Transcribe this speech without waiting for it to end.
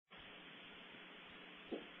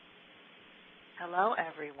Hello,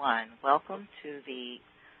 everyone. Welcome to the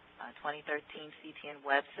 2013 CTN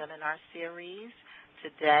Web Seminar Series.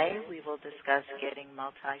 Today, we will discuss getting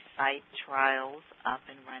multi-site trials up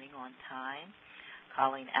and running on time.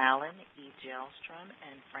 Colleen Allen, E. Gelstrom,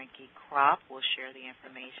 and Frankie Kropp will share the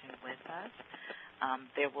information with us.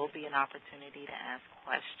 There will be an opportunity to ask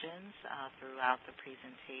questions throughout the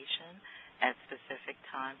presentation at specific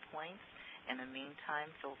time points. In the meantime,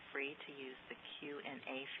 feel free to use the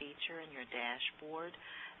Q&A feature in your dashboard,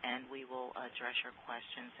 and we will address your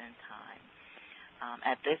questions in time.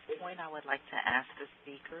 At this point, I would like to ask the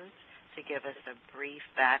speakers to give us a brief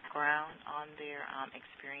background on their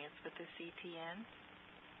experience with the CTN,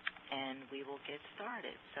 and we will get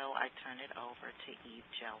started. So I turn it over to Eve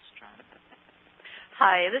Gelstrom.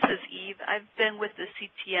 Hi, this is Eve. I've been with the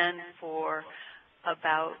CTN for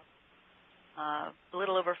about a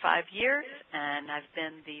little over 5 years, and I've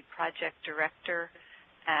been the project director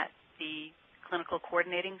at the Clinical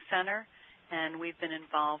Coordinating Center, and we've been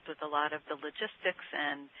involved with a lot of the logistics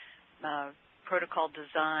and protocol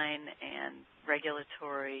design and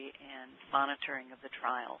regulatory and monitoring of the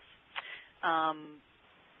trials.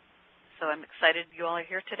 So I'm excited you all are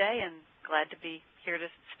here today and glad to be here to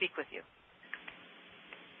speak with you.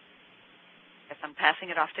 Yes, I'm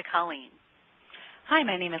passing it off to Colleen. Hi,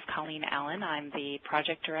 my name is Colleen Allen. I'm the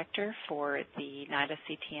project director for the NIDA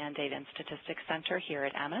CTN Data and Statistics Center here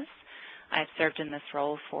at EMIS. I've served in this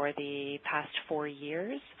role for the past 4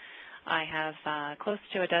 years. I have close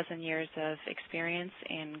to a dozen years of experience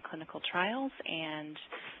in clinical trials and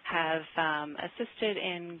have assisted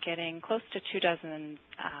in getting close to 24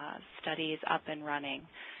 studies up and running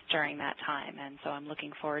during that time. And so I'm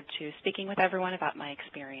looking forward to speaking with everyone about my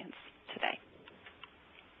experience today.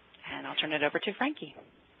 And I'll turn it over to Frankie.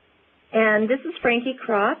 And this is Frankie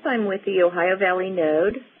Kropp. I'm with the Ohio Valley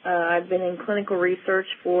Node. I've been in clinical research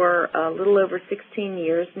for a little over 16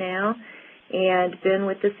 years now and been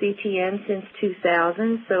with the CTN since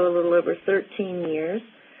 2000, so a little over 13 years.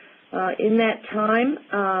 In that time,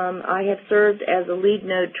 I have served as a lead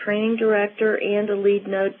node training director and a lead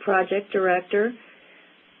node project director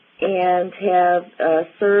and have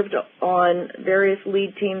served on various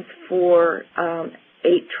lead teams for 8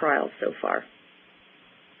 trials so far.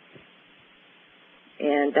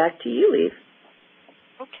 And back to you, Eve.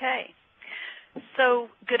 Okay. So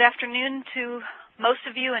good afternoon to most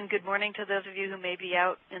of you and good morning to those of you who may be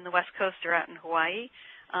out in the West Coast or out in Hawaii.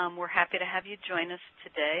 We're happy to have you join us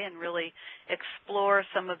today and really explore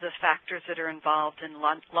some of the factors that are involved in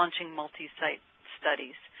launching multi-site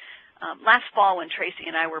studies. Last fall when Tracy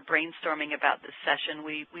and I were brainstorming about this session,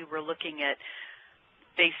 we were looking at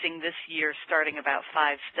facing this year starting about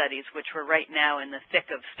 5 studies, which we're right now in the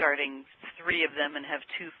thick of starting 3 of them and have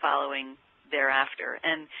 2 following thereafter.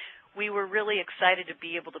 And we were really excited to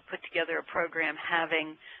be able to put together a program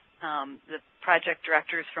having the project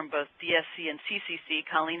directors from both DSC and CCC,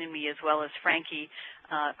 Colleen and me, as well as Frankie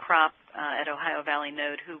Kropp at Ohio Valley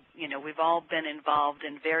Node, who, we've all been involved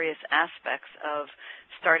in various aspects of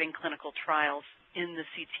starting clinical trials in the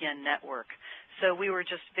CTN network. So we were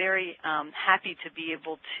just very happy to be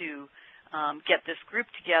able to get this group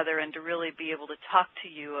together and to really be able to talk to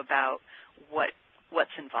you about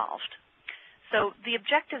what's involved. So the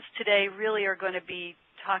objectives today really are going to be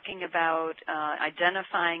talking about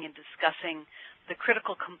identifying and discussing the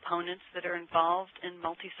critical components that are involved in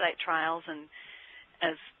multi-site trials. And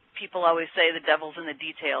as people always say, the devil's in the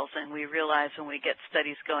details, and we realize when we get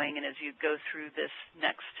studies going and as you go through this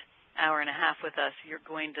next hour and a half with us, you're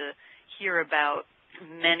going to hear about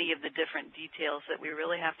many of the different details that we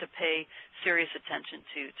really have to pay serious attention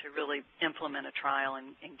to really implement a trial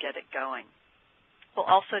and get it going. We'll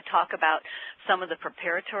also talk about some of the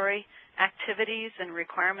preparatory activities and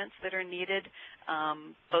requirements that are needed,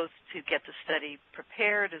 both to get the study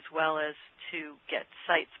prepared as well as to get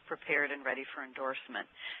sites prepared and ready for endorsement.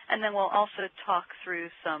 And then we'll also talk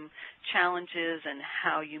through some challenges and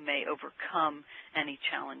how you may overcome any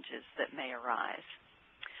challenges that may arise.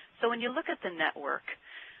 So when you look at the network,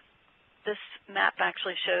 this map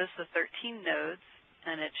actually shows the 13 nodes,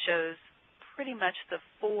 and it shows pretty much the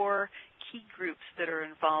 4 key groups that are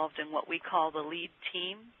involved in what we call the lead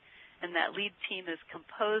team. And that lead team is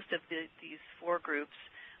composed of these 4 groups.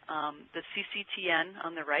 The CCTN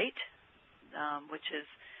on the right, which is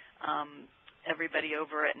everybody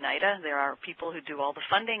over at NIDA. There are people who do all the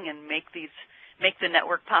funding and make the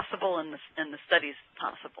network possible and the studies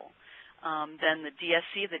possible. Then the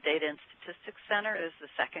DSC, the Data and Statistics Center, is the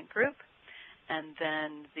second group. And then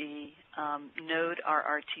the Node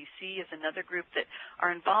RRTC is another group that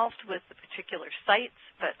are involved with the particular sites,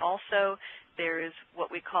 but also there is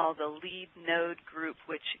what we call the lead node group,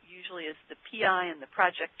 which usually is the PI and the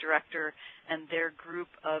project director and their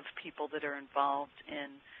group of people that are involved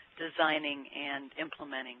in designing and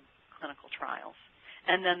implementing clinical trials.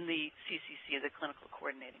 And then the CCC, the Clinical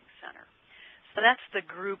Coordinating Center. So that's the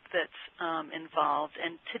group that's involved.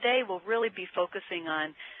 And today we'll really be focusing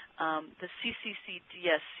on the CCC,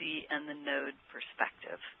 DSC, and the node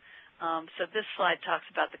perspective. So this slide talks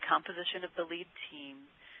about the composition of the lead team.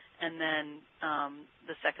 And then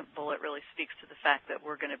the second bullet really speaks to the fact that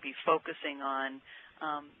we're going to be focusing on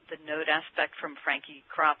the node aspect from Frankie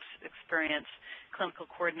Kropp's experience, Clinical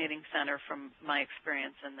Coordinating Center from my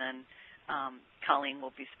experience, and then Colleen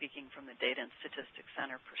will be speaking from the Data and Statistics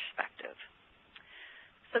Center perspective.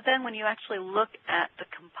 So then when you actually look at the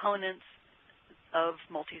components of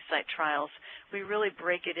multi-site trials, we really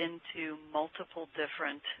break it into multiple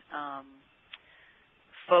different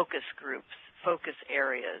focus groups, focus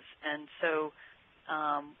areas. And so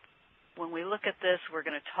when we look at this, we're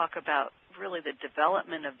going to talk about really the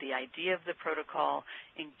development of the idea of the protocol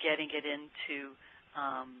and getting it into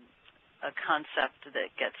a concept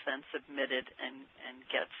that gets then submitted and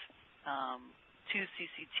gets to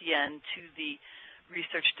CCTN, to the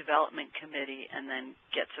Research Development Committee, and then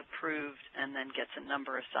gets approved and then gets a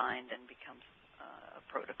number assigned and becomes a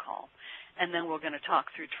protocol. And then we're going to talk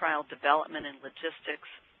through trial development and logistics,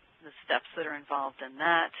 the steps that are involved in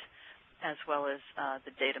that, as well as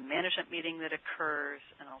the data management meeting that occurs,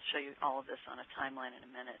 and I'll show you all of this on a timeline in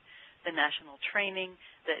a minute. The national training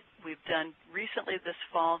that we've done recently this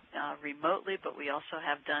fall remotely, but we also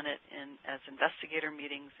have done it as investigator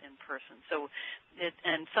meetings in person. So,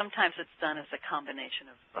 and sometimes it's done as a combination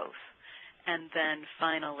of both. And then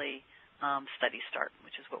finally, study start,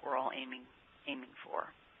 which is what we're all aiming for.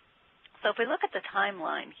 So if we look at the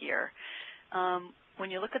timeline here, when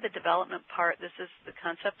you look at the development part, this is the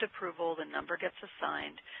concept approval, the number gets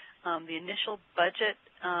assigned. The initial budget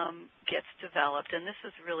gets developed, and this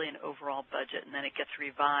is really an overall budget, and then it gets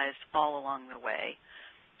revised all along the way.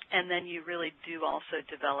 And then you really do also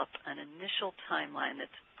develop an initial timeline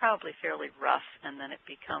that's probably fairly rough, and then it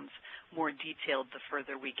becomes more detailed the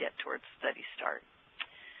further we get towards study start.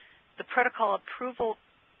 The protocol approval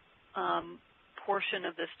portion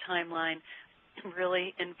of this timeline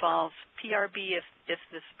really involves PRB if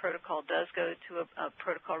this protocol does go to a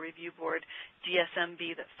protocol review board,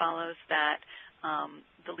 DSMB that follows that.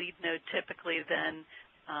 The lead node typically then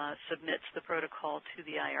submits the protocol to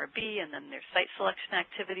the IRB, and then their site selection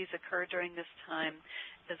activities occur during this time,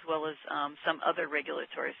 as well as some other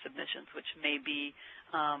regulatory submissions, which may be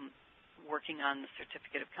working on the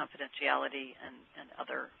certificate of confidentiality and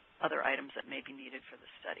other items that may be needed for the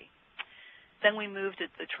study. Then we moved to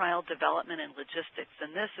the trial development and logistics,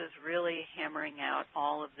 and this is really hammering out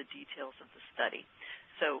all of the details of the study.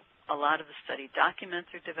 So a lot of the study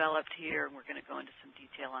documents are developed here, and we're going to go into some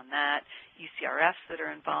detail on that. ECRFs that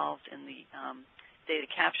are involved in the data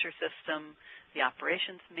capture system, the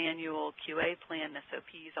operations manual, QA plan,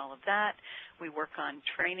 SOPs, all of that. We work on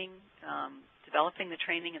training, developing the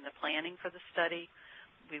training and the planning for the study.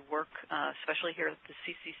 We work, especially here at the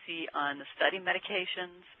CCC, on the study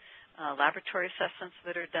medications, laboratory assessments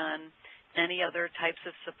that are done, any other types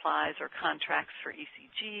of supplies or contracts for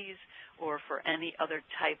ECGs or for any other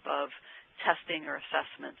type of testing or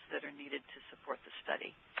assessments that are needed to support the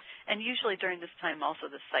study. And usually during this time also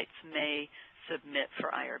the sites may submit for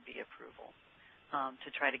IRB approval to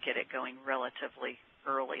try to get it going relatively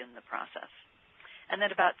early in the process. And then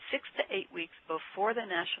about 6 to 8 weeks before the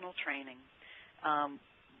national training,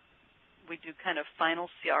 we do kind of final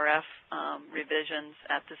CRF revisions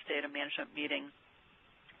at this data management meeting.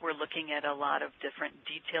 We're looking at a lot of different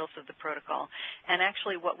details of the protocol. And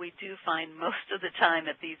actually what we do find most of the time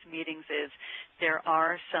at these meetings is there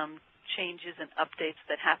are some changes and updates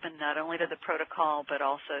that happen not only to the protocol but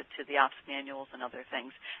also to the ops manuals and other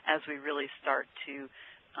things. As we really start to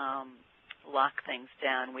lock things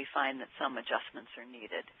down, we find that some adjustments are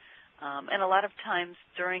needed. And a lot of times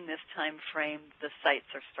during this time frame, the sites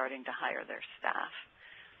are starting to hire their staff.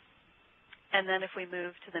 And then if we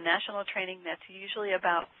move to the national training, that's usually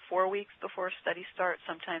about 4 weeks before study start.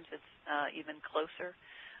 Sometimes it's even closer.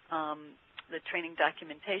 The training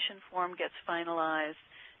documentation form gets finalized.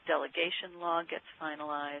 Delegation law gets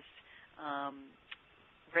finalized.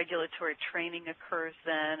 Regulatory training occurs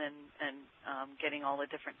then, and getting all the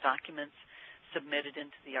different documents submitted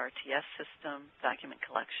into the RTS system, document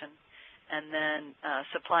collection. And then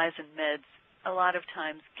supplies and meds a lot of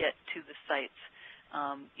times get to the sites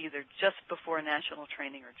either just before national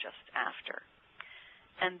training or just after.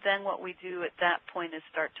 And then what we do at that point is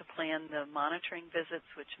start to plan the monitoring visits,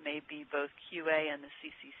 which may be both QA and the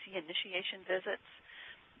CCC initiation visits.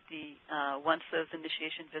 Once those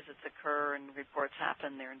initiation visits occur and reports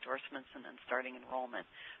happen, their endorsements, and then starting enrollment.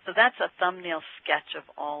 So that's a thumbnail sketch of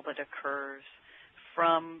all that occurs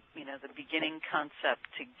from the beginning concept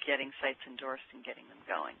to getting sites endorsed and getting them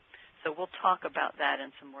going. So we'll talk about that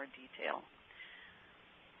in some more detail.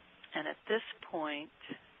 And at this point,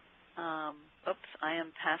 I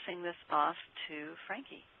am passing this off to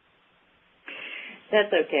Frankie.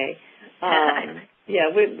 That's okay. Yeah,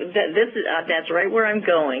 that's right where I'm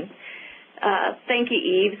going. Thank you,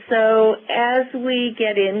 Eve. So as we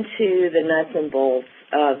get into the nuts and bolts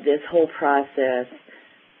of this whole process,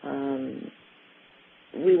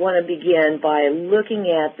 we want to begin by looking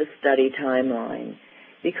at the study timeline,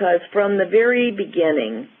 because from the very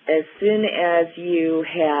beginning, as soon as you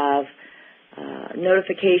have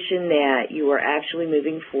notification that you are actually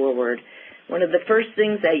moving forward, one of the first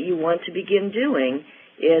things that you want to begin doing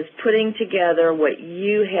is putting together what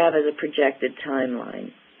you have as a projected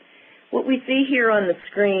timeline. What we see here on the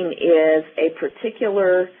screen is a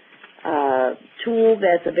particular tool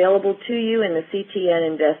that's available to you in the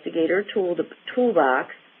CTN Investigator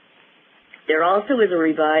toolbox. There also is a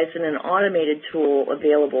revised and an automated tool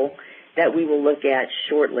available that we will look at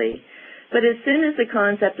shortly. But as soon as the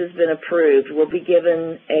concept has been approved, we'll be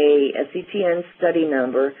given a CTN study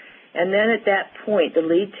number, and then at that point, the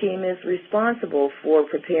lead team is responsible for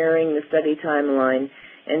preparing the study timeline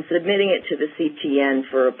and submitting it to the CTN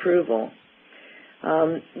for approval.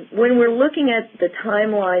 When we're looking at the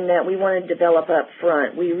timeline that we want to develop up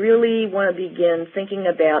front, we really want to begin thinking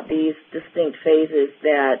about these distinct phases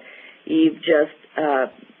that Eve just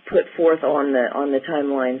put forth on the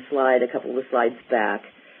timeline slide a couple of slides back.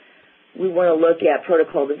 We want to look at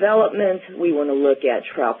protocol development. We want to look at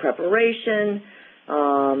trial preparation.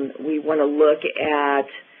 We want to look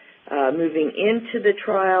at moving into the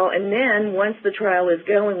trial. And then once the trial is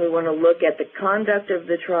going, we want to look at the conduct of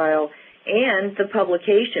the trial and the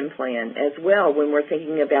publication plan as well when we're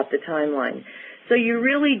thinking about the timeline. So you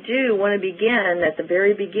really do want to begin at the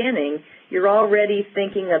very beginning. You're already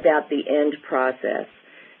thinking about the end process.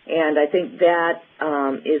 And I think that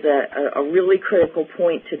is a really critical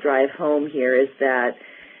point to drive home here, is that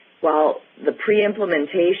while the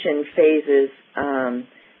pre-implementation phases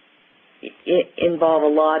involve a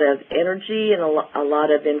lot of energy and a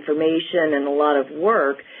lot of information and a lot of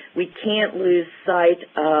work, we can't lose sight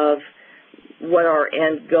of what our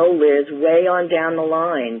end goal is way on down the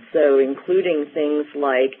line. So including things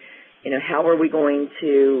like, how are we going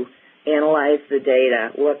to analyze the data?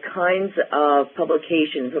 What kinds of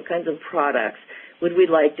publications, what kinds of products would we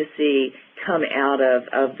like to see come out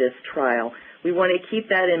of this trial? We want to keep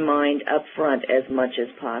that in mind up front as much as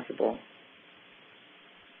possible.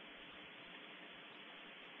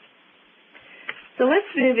 So let's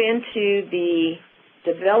move into the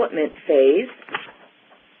development phase.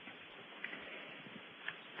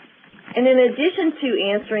 And in addition to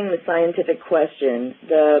answering the scientific question,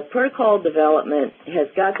 the protocol development has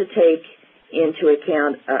got to take into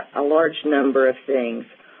account a large number of things.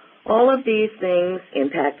 All of these things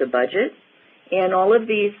impact the budget, and all of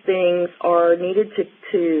these things are needed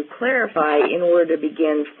to clarify in order to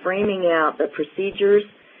begin framing out the procedures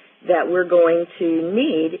that we're going to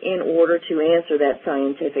need in order to answer that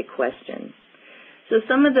scientific question. So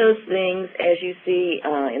some of those things, as you see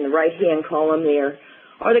in the right-hand column there,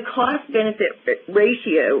 are the cost-benefit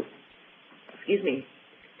ratio,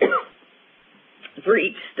 for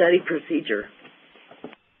each study procedure.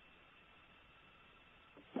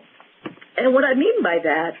 And what I mean by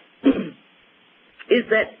that is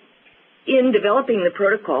that in developing the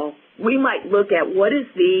protocol, we might look at what is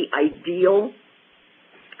the ideal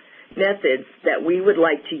methods that we would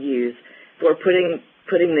like to use for putting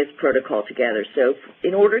this protocol together. So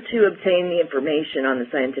in order to obtain the information on the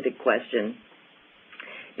scientific question,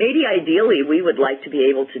 maybe ideally we would like to be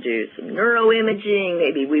able to do some neuroimaging,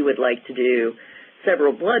 maybe we would like to do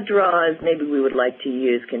several blood draws, maybe we would like to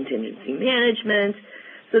use contingency management.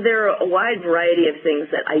 So there are a wide variety of things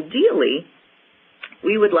that ideally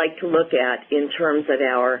we would like to look at in terms of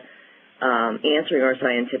our answering our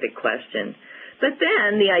scientific question. But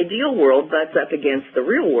then the ideal world butts up against the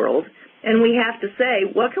real world, and we have to say,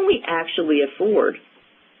 what can we actually afford?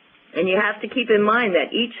 And you have to keep in mind that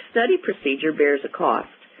each study procedure bears a cost.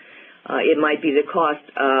 It might be the cost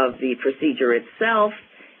of the procedure itself.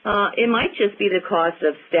 It might just be the cost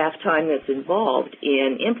of staff time that's involved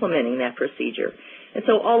in implementing that procedure. And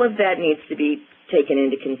so all of that needs to be taken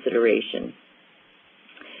into consideration.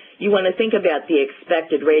 You want to think about the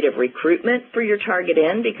expected rate of recruitment for your target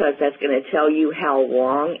end, because that's going to tell you how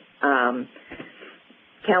long,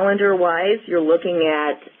 calendar-wise, you're looking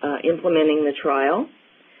at implementing the trial.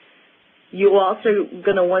 You're also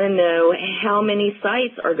going to want to know how many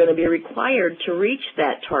sites are going to be required to reach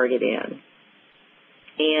that target end.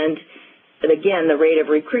 And again, the rate of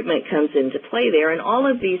recruitment comes into play there, and all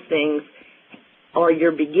of these things are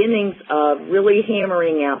your beginnings of really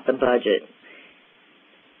hammering out the budget.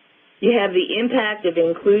 You have the impact of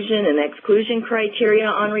inclusion and exclusion criteria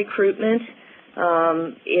on recruitment.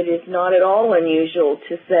 It is not at all unusual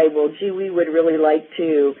to say, well, gee, we would really like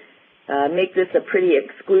to make this a pretty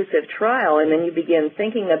exclusive trial, and then you begin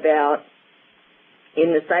thinking about,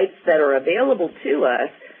 in the sites that are available to us,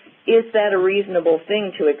 is that a reasonable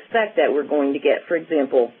thing to expect that we're going to get, for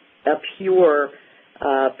example, a pure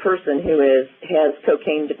person who has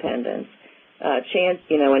cocaine dependence,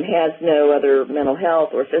 and has no other mental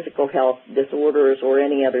health or physical health disorders or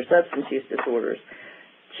any other substance use disorders.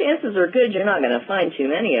 Chances are good you're not going to find too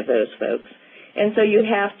many of those folks. And so you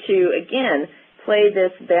have to, again, play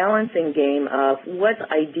this balancing game of what's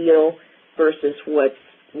ideal versus what's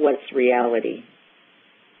reality.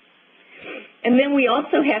 And then we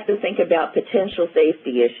also have to think about potential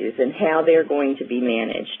safety issues and how they're going to be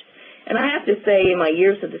managed. And I have to say, in my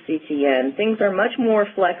years at the CTN, things are much more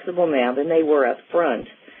flexible now than they were up front.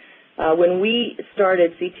 When we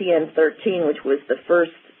started CTN 13, which was the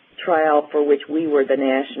first trial for which we were the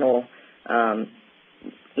national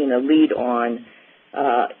lead on,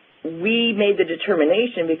 we made the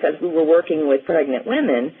determination, because we were working with pregnant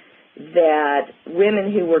women, that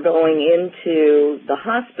women who were going into the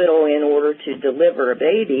hospital in order to deliver a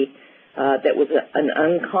baby that was an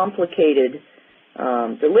uncomplicated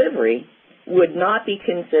delivery would not be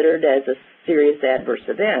considered as a serious adverse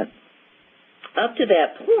event. Up to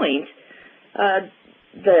that point,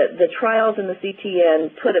 the trials in the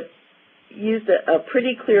CTN used a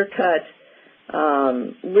pretty clear-cut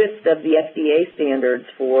list of the FDA standards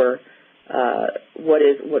for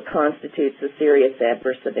what constitutes a serious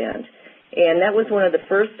adverse event. And that was one of the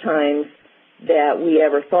first times that we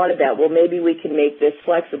ever thought about, well, maybe we can make this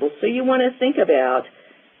flexible. So you want to think about,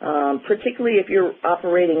 particularly if you're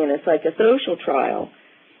operating in a psychosocial trial,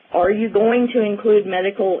 are you going to include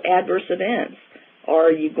medical adverse events?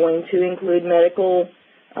 Are you going to include medical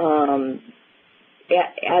adverse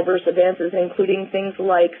events as including things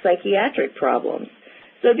like psychiatric problems?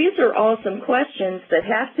 So these are all some questions that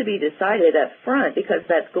have to be decided up front, because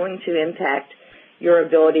that's going to impact your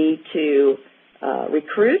ability to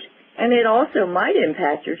recruit, and it also might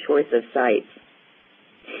impact your choice of sites.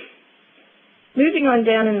 Moving on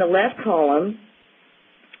down in the left column,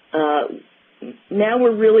 now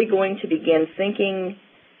we're really going to begin thinking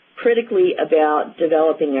critically about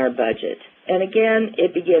developing our budget. And again,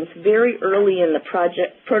 it begins very early in the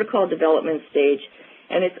protocol development stage,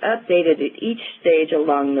 and it's updated at each stage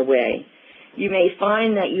along the way. You may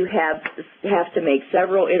find that you have to make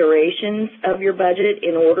several iterations of your budget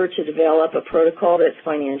in order to develop a protocol that's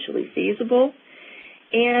financially feasible,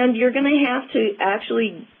 and you're going to have to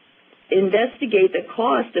actually investigate the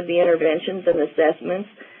cost of the interventions and assessments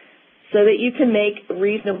so that you can make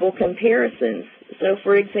reasonable comparisons. So,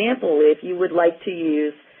 for example, if you would like to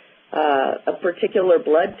use a particular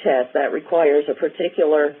blood test that requires a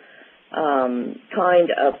particular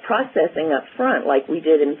kind of processing up front, like we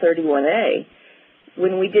did in 31A.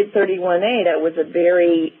 When we did 31A, that was a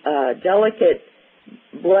very delicate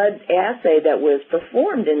blood assay that was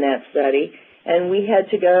performed in that study, and we had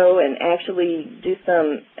to go and actually do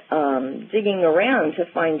some digging around to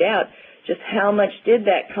find out just how much did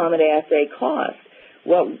that COMET assay cost,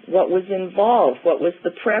 what was involved, what was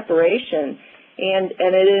the preparation, and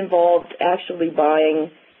it involved actually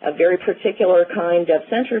buying a very particular kind of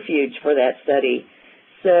centrifuge for that study.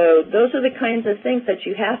 So those are the kinds of things that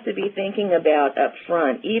you have to be thinking about up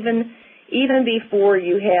front, even before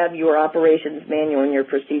you have your operations manual and your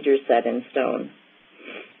procedures set in stone.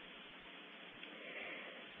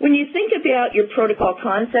 When you think about your protocol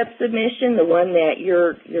concept submission, the one that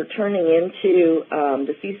you're turning into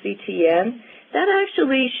the CCTN, that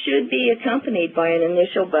actually should be accompanied by an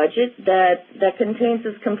initial budget that contains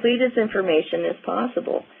as complete as information as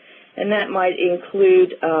possible. And that might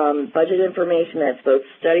include budget information that's both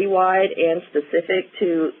study-wide and specific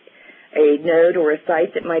to a node or a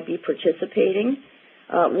site that might be participating.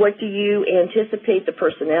 What do you anticipate the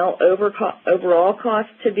personnel overall cost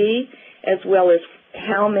to be, as well as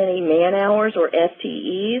how many man-hours or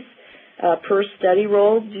FTEs per study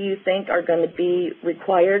role do you think are going to be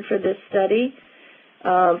required for this study?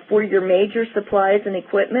 For your major supplies and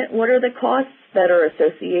equipment, what are the costs that are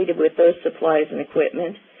associated with those supplies and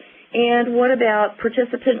equipment? And what about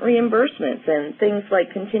participant reimbursements and things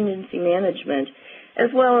like contingency management, as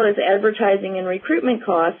well as advertising and recruitment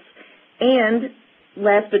costs, and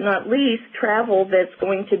last but not least, travel that's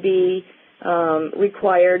going to be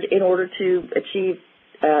required in order to achieve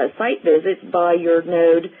site visits by your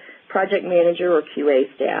node project manager or QA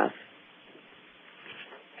staff.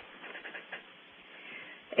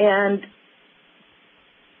 And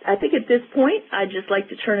I think at this point, I'd just like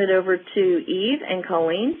to turn it over to Eve and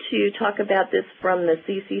Colleen to talk about this from the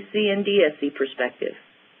CCC and DSC perspective.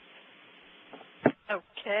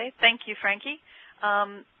 Okay, thank you, Frankie.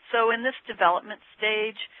 So in this development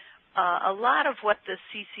stage, a lot of what the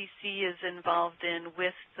CCC is involved in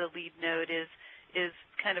with the lead node is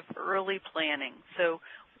kind of early planning. So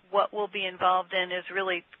what we'll be involved in is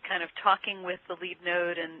really kind of talking with the lead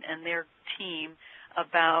node and their team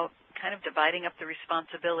about kind of dividing up the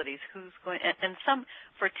responsibilities. Who's going, and some,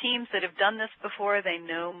 for teams that have done this before, they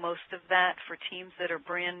know most of that. For teams that are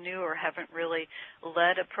brand new or haven't really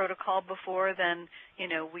led a protocol before, then, you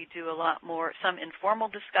know, we do a lot more, some informal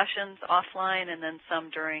discussions offline and then some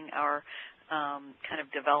during our kind of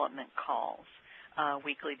development calls,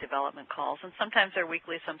 weekly development calls. And sometimes they're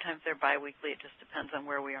weekly, sometimes they're biweekly. It just depends on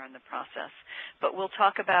where we are in the process. But we'll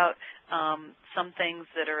talk about some things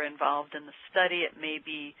that are involved in the study. It may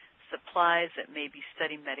be supplies, it may be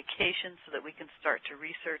study medication so that we can start to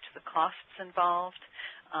research the costs involved.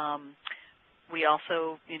 We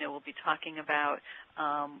also, you know, will be talking about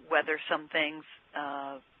whether some things,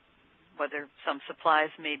 whether some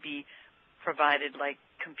supplies may be provided, like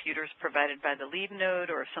computers provided by the lead node,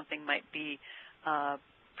 or something might be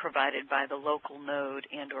provided by the local node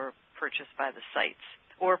and or purchased by the sites,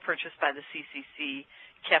 or purchased by the CCC,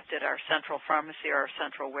 kept at our central pharmacy or our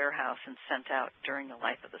central warehouse and sent out during the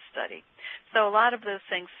life of the study. So a lot of those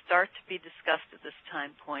things start to be discussed at this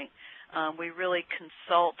time point. We really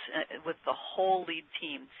consult with the whole lead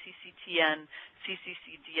team, CCTN,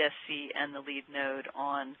 CCC, DSC, and the lead node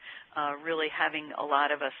on really having a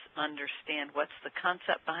lot of us understand what's the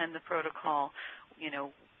concept behind the protocol, you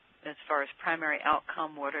know, as far as primary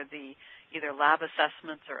outcome, what are the either lab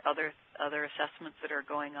assessments or other assessments that are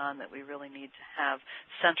going on that we really need to have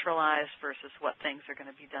centralized versus what things are going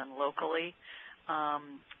to be done locally.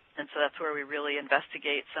 And so that's where we really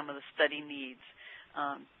investigate some of the study needs,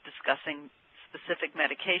 discussing specific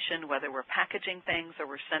medication, whether we're packaging things or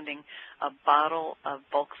we're sending a bottle of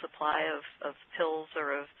bulk supply of pills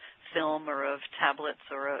or of film or of tablets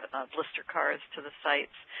or blister cards to the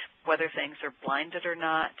sites, whether things are blinded or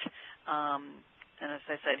not. And as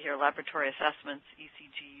I said here, laboratory assessments,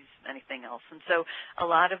 ECGs, anything else. And so a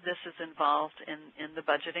lot of this is involved in the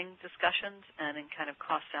budgeting discussions and in kind of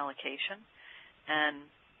cost allocation. And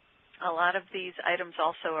a lot of these items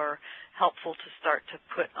also are helpful to start to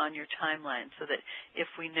put on your timeline so that if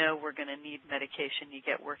we know we're going to need medication, you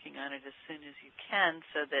get working on it as soon as you can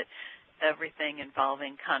so that everything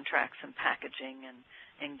involving contracts and packaging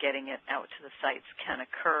and getting it out to the sites can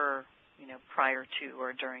occur, you know, prior to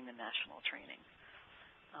or during the national training.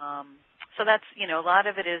 So that's, you know, a lot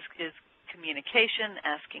of it is communication,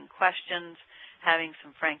 asking questions, having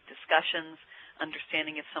some frank discussions,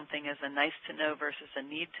 understanding if something is a nice to know versus a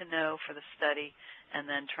need to know for the study, and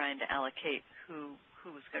then trying to allocate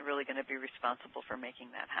who's really going to be responsible for making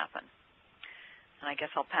that happen. And I guess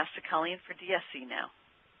I'll pass to Colleen for DSC now.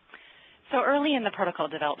 So early in the protocol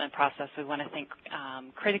development process, we want to think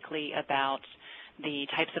critically about the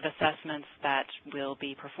types of assessments that will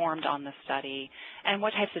be performed on the study and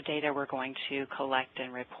what types of data we're going to collect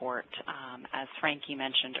and report. As Frankie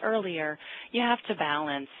mentioned earlier, you have to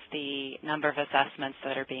balance the number of assessments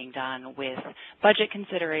that are being done with budget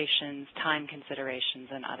considerations, time considerations,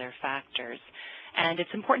 and other factors. And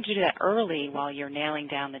it's important to do that early while you're nailing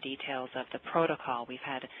down the details of the protocol. We've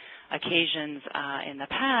had occasions in the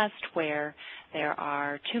past where there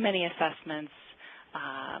are too many assessments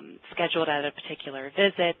scheduled at a particular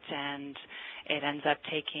visit, and it ends up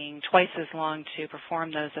taking twice as long to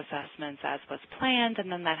perform those assessments as was planned, and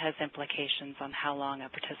then that has implications on how long a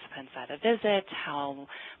participant's at a visit, how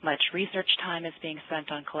much research time is being spent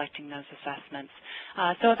on collecting those assessments.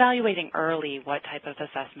 So evaluating early what type of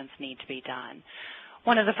assessments need to be done.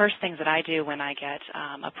 One of the first things that I do when I get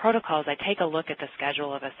a protocol is I take a look at the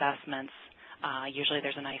schedule of assessments. Usually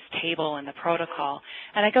there's a nice table in the protocol,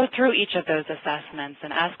 and I go through each of those assessments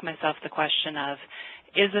and ask myself the question of,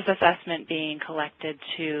 is this assessment being collected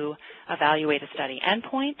to evaluate a study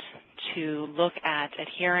endpoint, to look at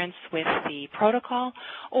adherence with the protocol,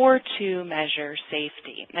 or to measure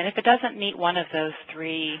safety? And if it doesn't meet one of those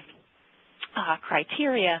three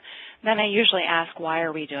criteria, then I usually ask, why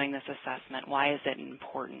are we doing this assessment? Why is it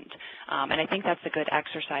important? And I think that's a good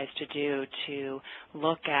exercise to do, to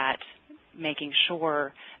look at making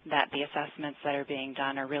sure that the assessments that are being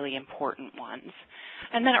done are really important ones.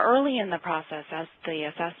 And then early in the process, as the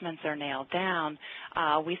assessments are nailed down,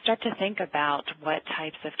 we start to think about what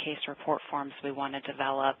types of case report forms we want to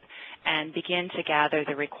develop and begin to gather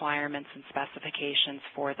the requirements and specifications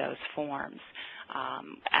for those forms.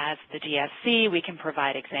 As the DSC, we can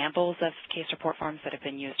provide examples of case report forms that have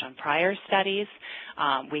been used on prior studies.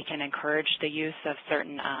 We can encourage the use of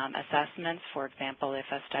certain assessments. For example, if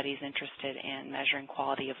a study is interested in measuring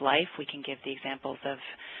quality of life, we can give the examples of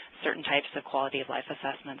certain types of quality of life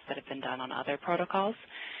assessments that have been done on other protocols.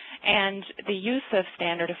 And the use of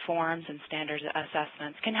standard forms and standard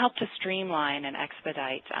assessments can help to streamline and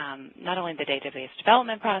expedite not only the database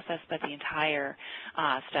development process, but the entire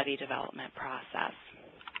study development process.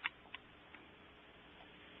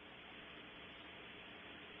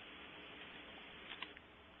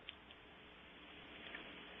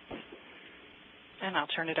 And I'll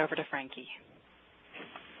turn it over to Frankie.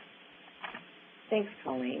 Thanks,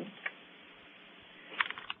 Colleen.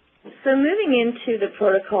 So moving into the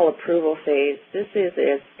protocol approval phase, this is,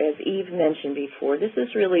 as Eve mentioned before, this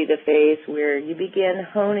is really the phase where you begin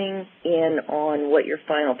honing in on what your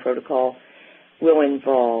final protocol will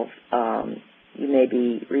involve. You may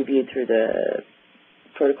be reviewed through the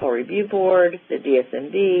Protocol Review Board, the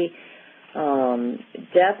DSMB.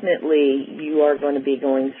 Definitely you are going to be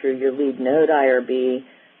going through your lead node IRB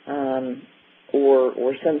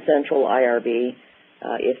or some central IRB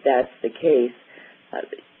if that's the case.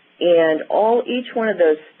 And each one of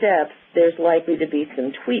those steps, there's likely to be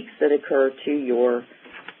some tweaks that occur to your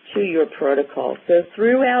protocol. So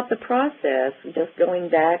throughout the process, just going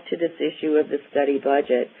back to this issue of the study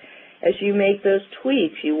budget, as you make those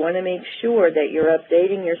tweaks, you want to make sure that you're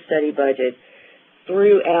updating your study budget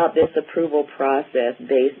throughout this approval process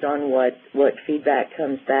based on what feedback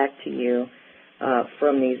comes back to you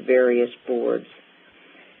from these various boards.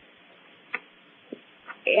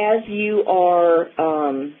 As you are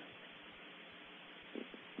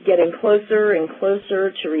getting closer and closer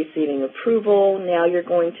to receiving approval, now you're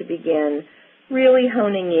going to begin really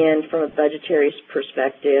honing in from a budgetary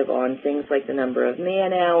perspective on things like the number of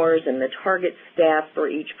man hours and the target staff for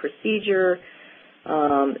each procedure.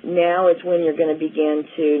 Now is when you're going to begin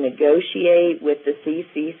to negotiate with the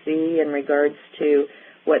CCC in regards to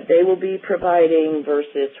what they will be providing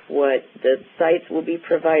versus what the sites will be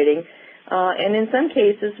providing, and in some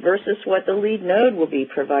cases versus what the lead node will be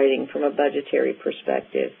providing from a budgetary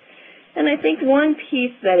perspective. And I think one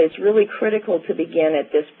piece that is really critical to begin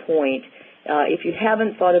at this point, if you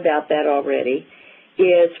haven't thought about that already,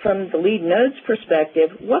 is from the lead node's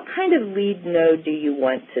perspective, what kind of lead node do you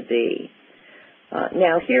want to be?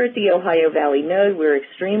 Now, here at the Ohio Valley node, we're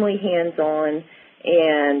extremely hands-on,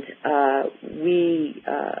 and we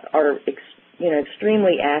are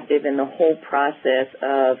extremely active in the whole process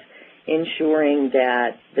of ensuring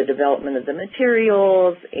that the development of the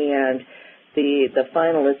materials and the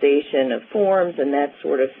finalization of forms and that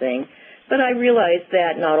sort of thing. But I realize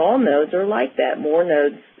that not all nodes are like that.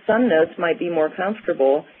 Some nodes might be more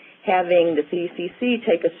comfortable having the CCC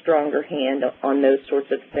take a stronger hand on those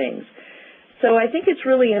sorts of things. So I think it's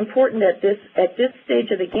really important at this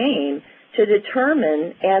stage of the game to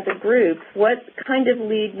determine as a group what kind of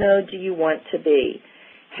lead node do you want to be.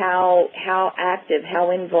 How active,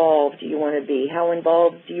 how involved do you want to be? How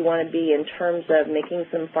involved do you want to be in terms of making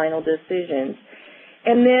some final decisions?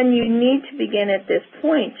 And then you need to begin at this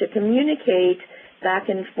point to communicate back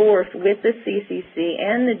and forth with the CCC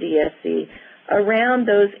and the DSC around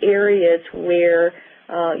those areas where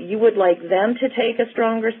you would like them to take a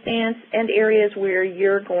stronger stance and areas where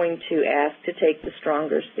you're going to ask to take the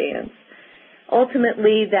stronger stance.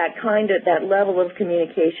 Ultimately, that level of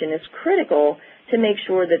communication is critical to make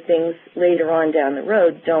sure that things later on down the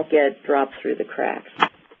road don't get dropped through the cracks.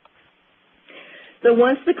 So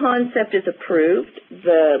once the concept is approved,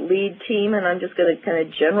 the lead team, and I'm just going to kind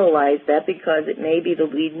of generalize that because it may be the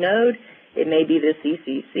lead node, it may be the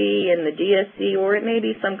CCC and the DSC, or it may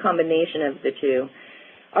be some combination of the two,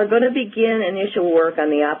 are going to begin initial work on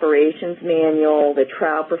the operations manual, the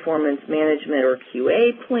trial performance management or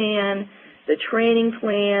QA plan, the training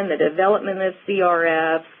plan, the development of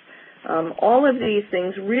CRFs. All of these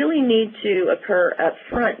things really need to occur up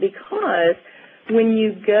front because when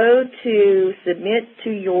you go to submit to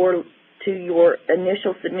your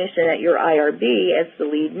initial submission at your IRB as the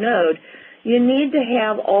lead node, you need to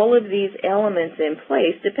have all of these elements in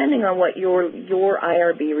place depending on what your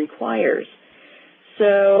IRB requires.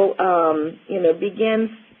 So,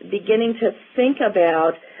 begin beginning to think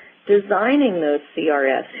about designing those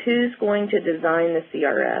CRFs. Who's going to design the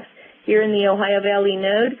CRFs? Here in the Ohio Valley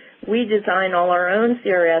Node, we design all our own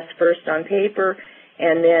CRFs first on paper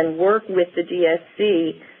and then work with the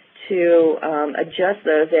DSC to adjust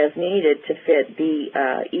those as needed to fit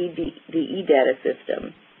the e-data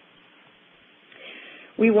system.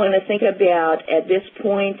 We want to think about, at this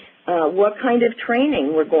point, what kind of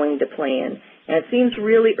training we're going to plan. And it seems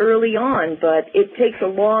really early on, but it takes a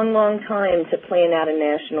long, long time to plan out a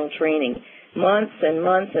national training, months and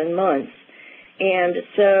months and months. And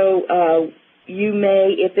so you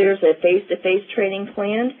may, if there's a face-to-face training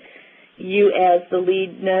planned, you as the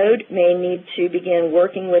lead node may need to begin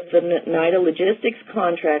working with the NIDA logistics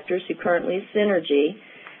contractors who currently is Synergy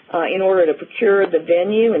in order to procure the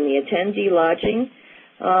venue and the attendee lodging.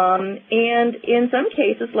 And in some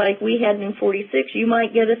cases, like we had in 46, you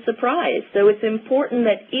might get a surprise. So it's important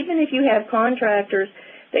that even if you have contractors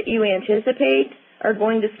that you anticipate are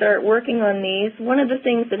going to start working on these, one of the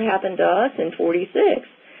things that happened to us in 46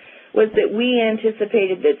 was that we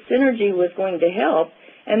anticipated that Synergy was going to help,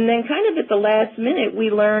 and then kind of at the last minute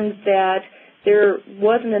we learned that there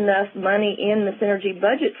wasn't enough money in the Synergy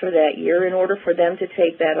budget for that year in order for them to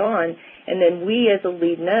take that on. And then we as a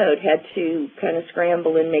lead node had to kind of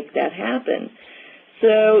scramble and make that happen.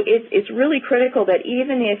 So it's really critical that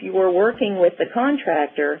even if you are working with the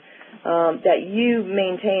contractor, that you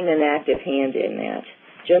maintain an active hand in that,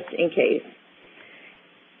 just in case.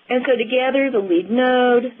 And so together, the lead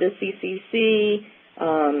node, the CCC,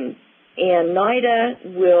 and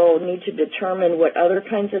NIDA will need to determine what other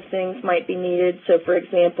kinds of things might be needed. So, for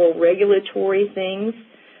example, regulatory things.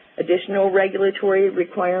 Additional regulatory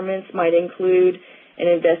requirements might include an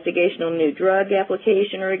investigational new drug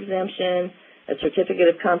application or exemption, a certificate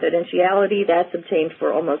of confidentiality. That's obtained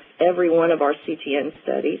for almost every one of our CTN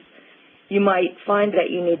studies. You might find that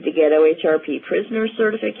you need to get OHRP prisoner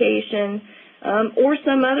certification or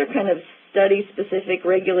some other kind of study-specific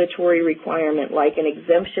regulatory requirement like an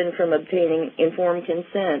exemption from obtaining informed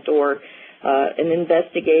consent or an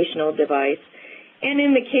investigational device. And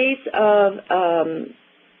in the case of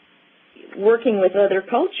working with other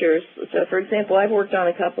cultures, so for example, I've worked on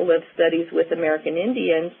a couple of studies with American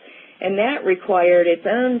Indians, and that required its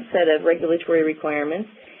own set of regulatory requirements.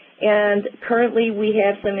 And currently we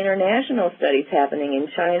have some international studies happening in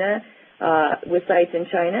China, with sites in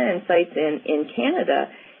China and sites in Canada.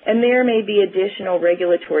 And there may be additional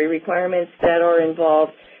regulatory requirements that are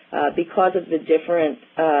involved because of the different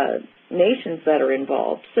nations that are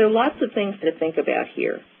involved. So lots of things to think about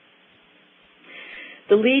here.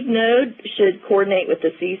 The lead node should coordinate with the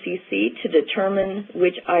CCC to determine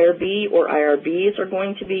which IRB or IRBs are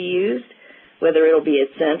going to be used, whether it will be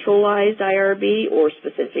a centralized IRB or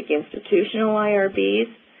specific institutional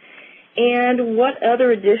IRBs, and what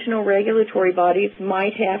other additional regulatory bodies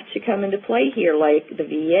might have to come into play here, like the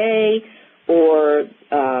VA or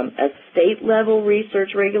a state-level research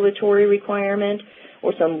regulatory requirement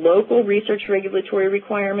or some local research regulatory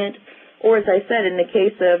requirement. Or, as I said, in the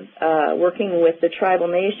case of working with the tribal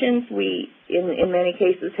nations, we, in many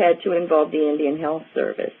cases, had to involve the Indian Health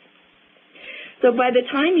Service. So by the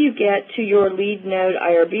time you get to your lead node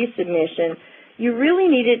IRB submission, you really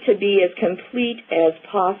need it to be as complete as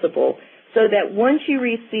possible so that once you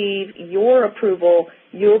receive your approval,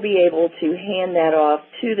 you'll be able to hand that off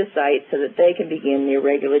to the site so that they can begin their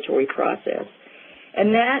regulatory process.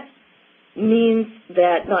 And that means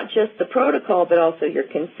that not just the protocol, but also your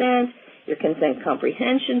consent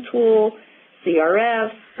comprehension tool,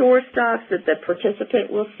 CRFs, source docs that the participant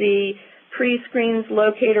will see, pre-screens,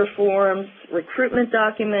 locator forms, recruitment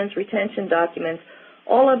documents, retention documents,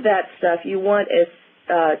 all of that stuff you want is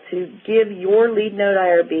to give your lead node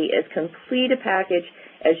IRB as complete a package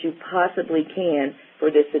as you possibly can for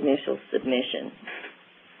this initial submission.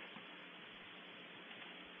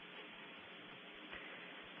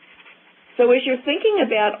 So as you're thinking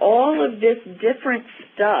about all of this different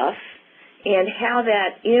stuff and how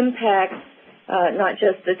that impacts not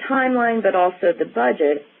just the timeline but also the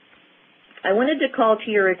budget, I wanted to call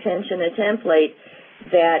to your attention a template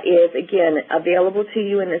that is, again, available to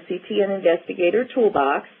you in the CTN Investigator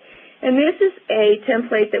Toolbox. And this is a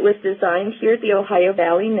template that was designed here at the Ohio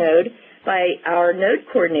Valley Node by our node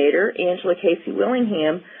coordinator, Angela Casey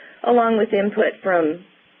Willingham, along with input from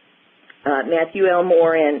Matthew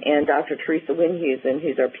Elmore and Dr. Teresa Winhusen,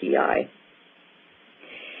 who's our PI.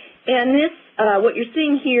 And this, what you're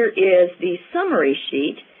seeing here is the summary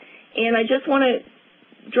sheet, and I just want to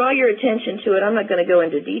draw your attention to it. I'm not going to go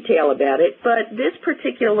into detail about it, but this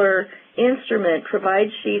particular instrument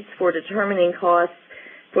provides sheets for determining costs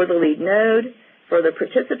for the lead node, for the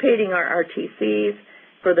participating RTCs,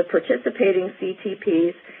 for the participating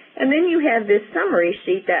CTPs, and then you have this summary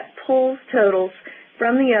sheet that pulls totals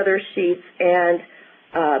from the other sheets and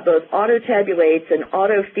both auto-tabulates and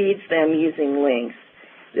auto-feeds them using links.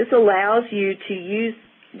 This allows you to use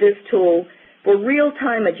this tool for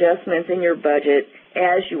real-time adjustments in your budget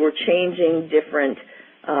as you are changing different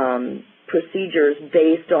procedures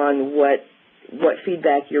based on what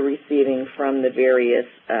feedback you're receiving from the various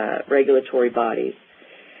regulatory bodies.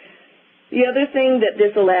 The other thing that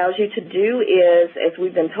this allows you to do is, as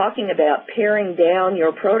we've been talking about, paring down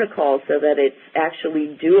your protocol so that it's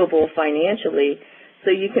actually doable financially.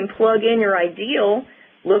 So you can plug in your ideal,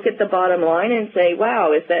 look at the bottom line and say,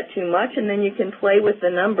 wow, is that too much? And then you can play with the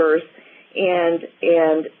numbers and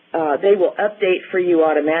they will update for you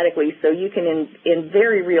automatically, so you can, in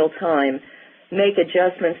very real time, make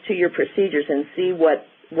adjustments to your procedures and see what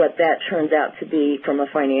that turns out to be from a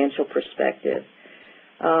financial perspective.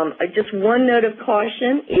 Just one note of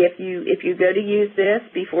caution, if you go to use this,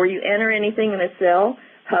 before you enter anything in a cell,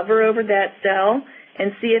 hover over that cell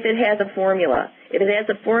and see if it has a formula. If it has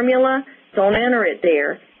a formula, don't enter it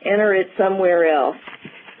there. Enter it somewhere else.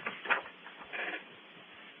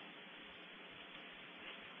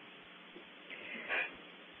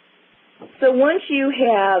 So once you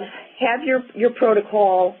have your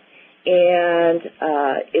protocol and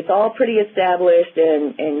it's all pretty established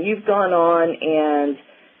and you've gone on and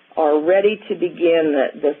are ready to begin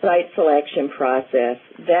the site selection process,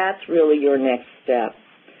 that's really your next step.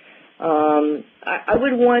 I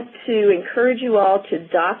would want to encourage you all to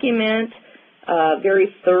document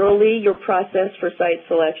very thoroughly your process for site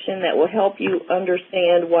selection. That will help you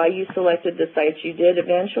understand why you selected the sites you did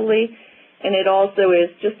eventually, and it also is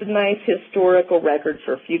just a nice historical record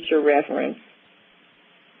for future reference.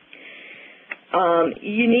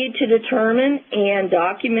 You need to determine and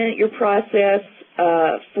document your process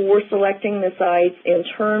for selecting the sites in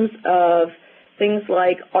terms of things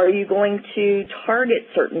like, are you going to target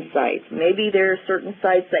certain sites? Maybe there are certain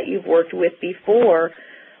sites that you've worked with before,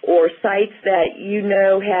 or sites that you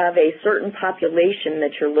know have a certain population that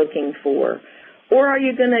you're looking for. Or are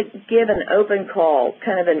you going to give an open call,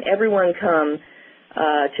 kind of an everyone come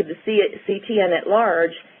to the CTN at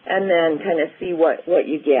large, and then kind of see what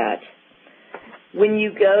you get? When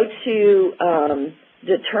you go to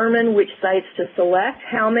determine which sites to select,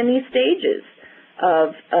 how many stages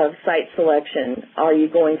of site selection are you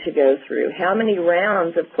going to go through? How many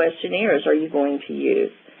rounds of questionnaires are you going to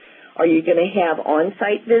use? Are you going to have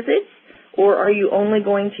on-site visits, or are you only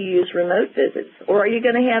going to use remote visits? Or are you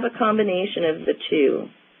going to have a combination of the two?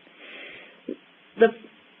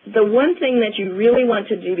 The one thing that you really want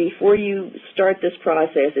to do before you start this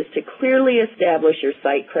process is to clearly establish your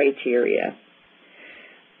site criteria.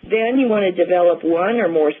 Then you want to develop one or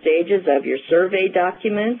more stages of your survey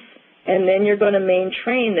documents, and then you're going to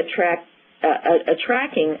maintain a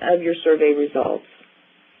tracking of your survey results.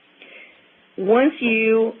 Once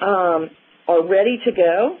you are ready to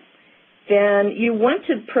go, then you want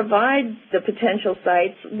to provide the potential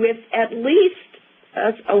sites with at least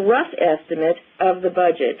a rough estimate of the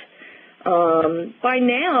budget. By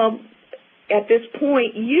now, at this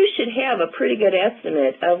point, you should have a pretty good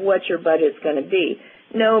estimate of what your budget's going to be.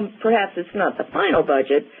 No, perhaps it's not the final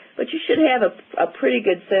budget, but you should have a pretty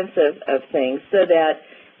good sense of things, so that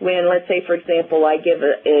when, let's say, for example, I give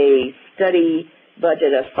a study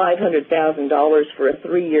budget of $500,000 for a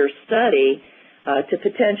 3-year study to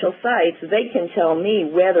potential sites, they can tell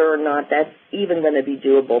me whether or not that's even going to be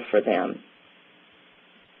doable for them.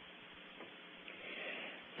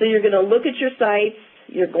 So you're going to look at your sites.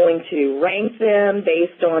 You're going to rank them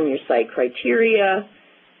based on your site criteria.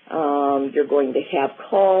 You're going to have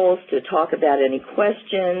calls to talk about any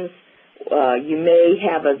questions. You may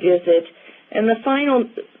have a visit. And the final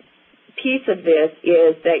piece of this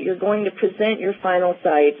is that you're going to present your final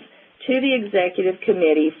sites to the executive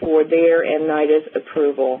committee for their and NIDA's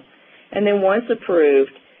approval. And then once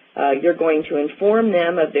approved, you're going to inform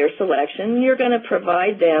them of their selection. You're going to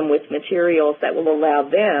provide them with materials that will allow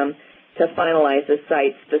them to finalize a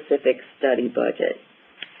site-specific study budget.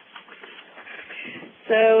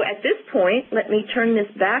 So at this point, let me turn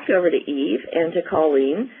this back over to Eve and to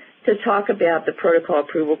Colleen to talk about the protocol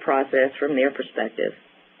approval process from their perspective.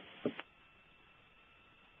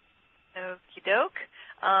 Okie doke.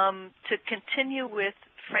 To continue with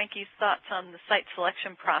Frankie's thoughts on the site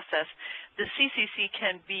selection process, the CCC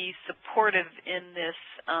can be supportive in this,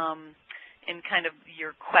 in kind of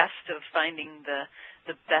your quest of finding the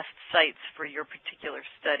best sites for your particular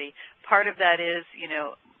study. Part of that is,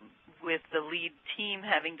 with the lead team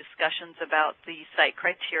having discussions about the site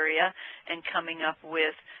criteria and coming up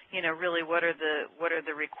with, really what are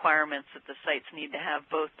the requirements that the sites need to have,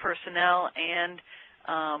 both personnel and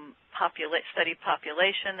study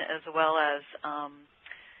population, as well as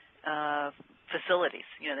facilities.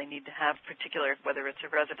 They need to have particular, whether it's a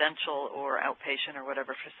residential or outpatient or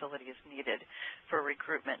whatever facility is needed for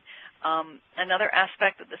recruitment. Another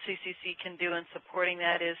aspect that the CCC can do in supporting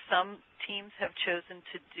that is some teams have chosen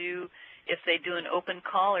to do, if they do an open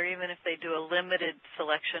call or even if they do a limited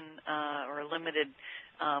selection or a limited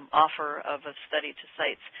offer of a study to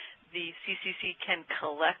sites, the CCC can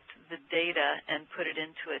collect the data and put it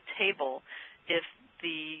into a table if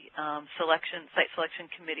the site selection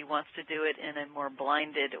committee wants to do it in a more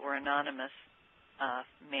blinded or anonymous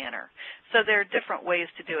manner. So there are different ways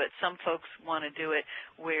to do it. Some folks want to do it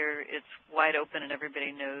where it's wide open and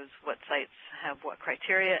everybody knows what sites have what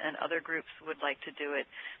criteria, and other groups would like to do it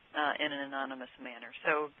in an anonymous manner.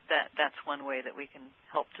 So that's one way that we can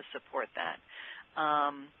help to support that.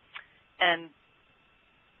 And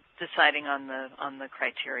deciding on the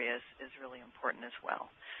criteria is really important as well.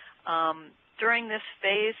 During this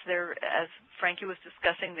phase, as Frankie was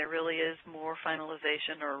discussing, there really is more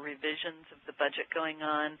finalization or revisions of the budget going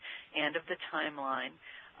on and of the timeline.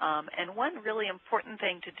 And one really important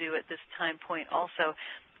thing to do at this time point also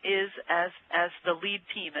is, as the lead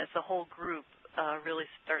team, as the whole group really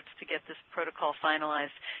starts to get this protocol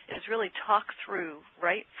finalized, is really talk through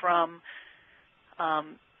right from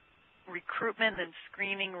recruitment and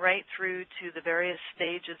screening right through to the various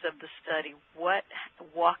stages of the study. Walk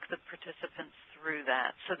the participants through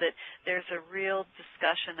that so that there's a real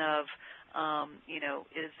discussion of,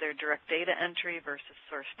 is there direct data entry versus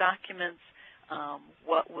source documents?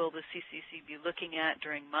 What will the CCC be looking at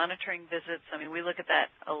during monitoring visits? I mean, we look at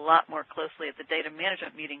that a lot more closely at the data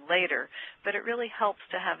management meeting later, but it really helps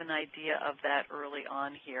to have an idea of that early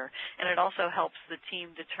on here. And it also helps the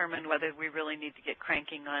team determine whether we really need to get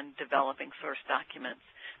cranking on developing source documents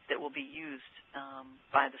that will be used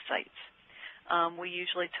by the sites. We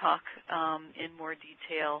usually talk in more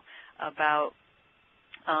detail about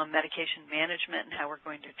medication management and how we're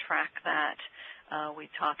going to track that.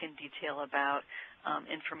 We talk in detail about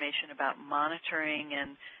information about monitoring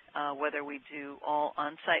and whether we do all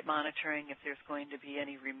on-site monitoring, if there's going to be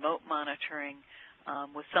any remote monitoring.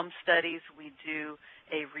 With some studies, we do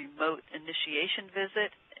a remote initiation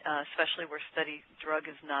visit, especially where study drug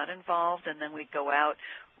is not involved, and then we go out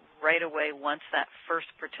right away once that first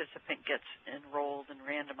participant gets enrolled and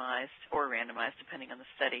randomized, depending on the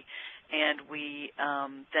study, and we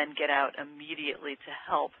then get out immediately to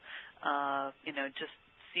help just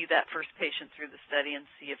see that first patient through the study and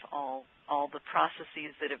see if all the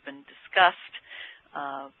processes that have been discussed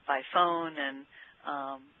by phone and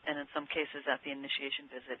in some cases at the initiation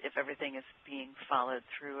visit, if everything is being followed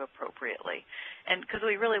through appropriately. And because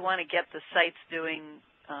we really want to get the sites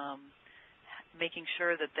making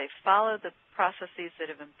sure that they follow the processes that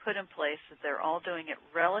have been put in place, that they're all doing it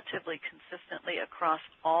relatively consistently across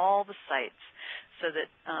all the sites so that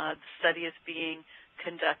the study is being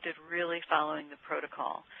conducted really following the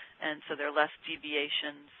protocol. And so there are less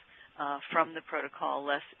deviations from the protocol,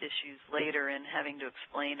 less issues later in having to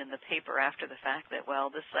explain in the paper after the fact that, well,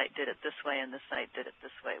 this site did it this way and this site did it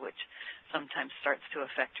this way, which sometimes starts to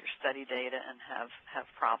affect your study data and have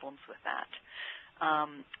problems with that.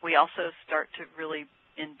 We also start to really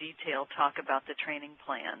in detail talk about the training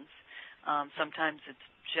plans. Sometimes it's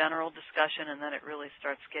general discussion, and then it really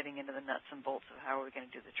starts getting into the nuts and bolts of how are we going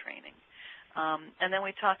to do the training. And then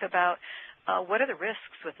we talk about what are the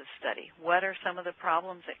risks with the study? What are some of the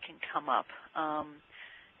problems that can come up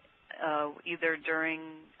either during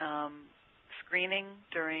screening,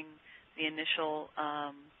 during the initial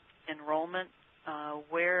enrollment,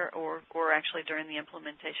 or actually during the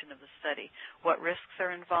implementation of the study? What risks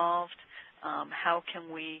are involved? How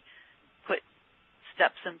can we put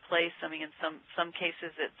steps in place? I mean, in some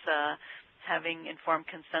cases it's having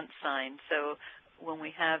informed consent signed. So when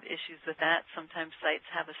we have issues with that, sometimes sites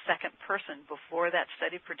have a second person before that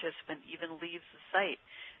study participant even leaves the site.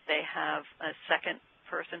 They have a second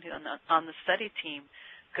person who on the study team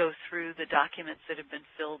go through the documents that have been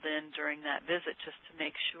filled in during that visit just to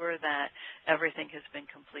make sure that everything has been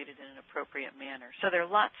completed in an appropriate manner. So there are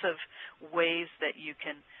lots of ways that you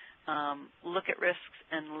can look at risks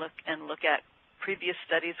and look at previous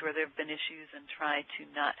studies where there have been issues and try to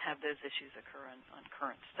not have those issues occur on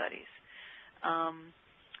current studies.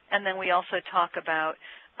 And then we also talk about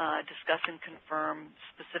discuss and confirm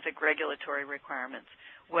specific regulatory requirements.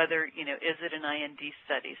 Whether, is it an IND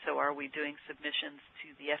study? So are we doing submissions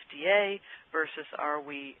to the FDA versus are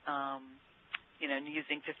we,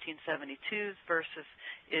 using 1572s versus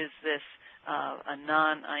is this a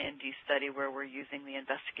non-IND study where we're using the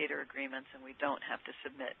investigator agreements and we don't have to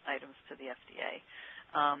submit items to the FDA.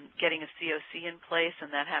 Getting a COC in place,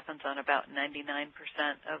 and that happens on about 99%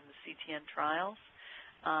 of the CTN trials.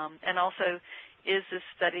 And also, is this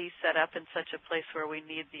study set up in such a place where we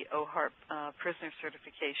need the OHARP prisoner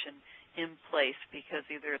certification in place because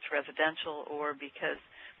either it's residential or because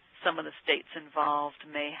some of the states involved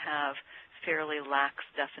may have fairly lax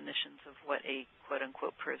definitions of what a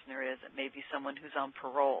quote-unquote prisoner is. It may be someone who's on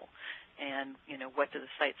parole, and what do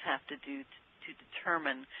the sites have to do to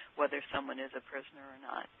determine whether someone is a prisoner or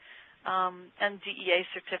not. And DEA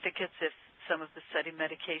certificates if some of the study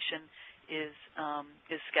medication is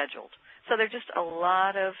scheduled. So there are just a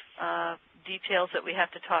lot of details that we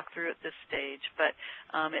have to talk through at this stage, but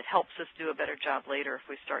it helps us do a better job later if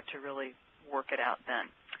we start to really work it out then.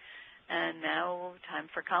 And now time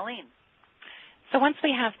for Colleen. So once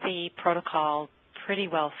we have the protocol pretty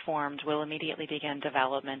well formed, we'll immediately begin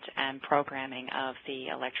development and programming of the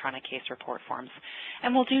electronic case report forms.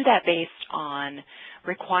 And we'll do that based on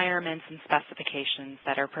requirements and specifications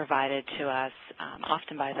that are provided to us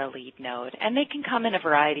often by the lead node. And they can come in a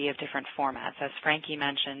variety of different formats. As Frankie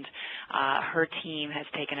mentioned, her team has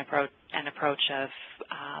taken an approach of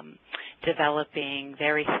developing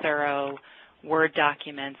very thorough Word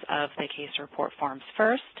documents of the case report forms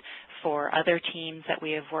first. For other teams that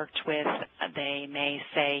we have worked with, they may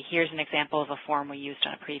say, here's an example of a form we used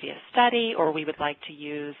on a previous study, or we would like to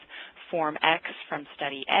use Form X from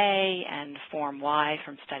Study A and Form Y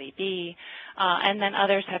from Study B. And then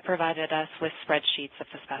others have provided us with spreadsheets of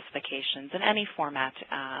the specifications, and any format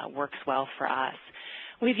works well for us.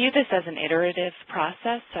 We view this as an iterative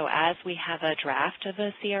process, so as we have a draft of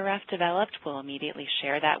a CRF developed, we'll immediately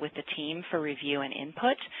share that with the team for review and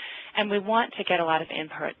input. And we want to get a lot of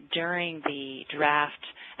input during the draft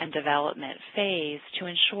and development phase to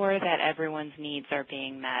ensure that everyone's needs are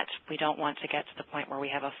being met. We don't want to get to the point where we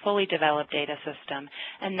have a fully developed data system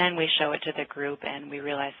and then we show it to the group and we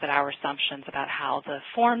realize that our assumptions about how the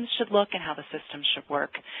forms should look and how the system should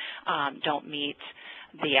work don't meet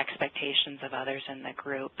the expectations of others in the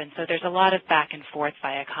group. And so there's a lot of back and forth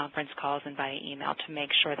via conference calls and via email to make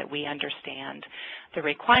sure that we understand the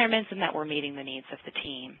requirements and that we're meeting the needs of the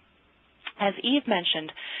team. As Eve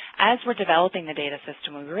mentioned, as we're developing the data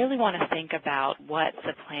system, we really want to think about what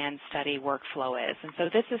the planned study workflow is. And so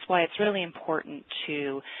this is why it's really important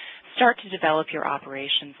to start to develop your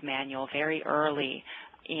operations manual very early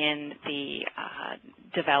in the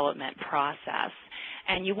development process.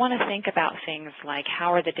 And you want to think about things like,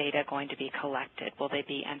 how are the data going to be collected? Will they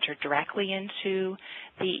be entered directly into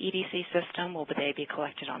the EDC system? Will they be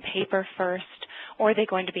collected on paper first? Or are they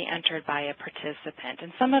going to be entered by a participant?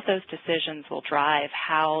 And some of those decisions will drive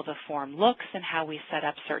how the form looks and how we set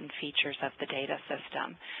up certain features of the data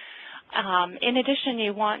system. In addition,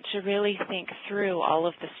 you want to really think through all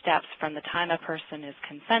of the steps from the time a person is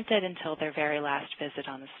consented until their very last visit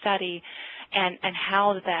on the study and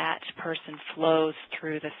how that person flows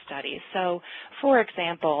through the study. So, for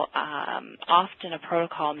example, often a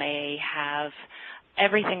protocol may have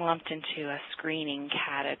everything lumped into a screening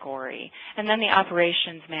category. And then the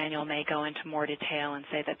operations manual may go into more detail and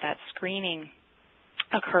say that that screening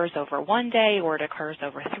occurs over 1 day or it occurs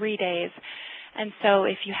over 3 days. And so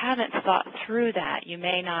if you haven't thought through that, you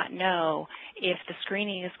may not know if the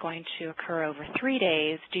screening is going to occur over 3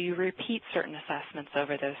 days, do you repeat certain assessments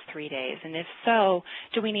over those 3 days? And if so,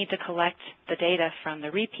 do we need to collect the data from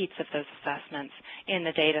the repeats of those assessments in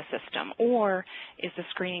the data system? Or is the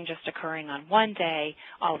screening just occurring on 1 day,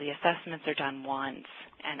 all the assessments are done once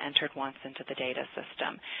and entered once into the data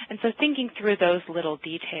system? And so thinking through those little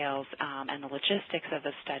details and the logistics of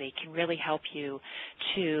the study can really help you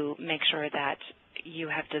to make sure that you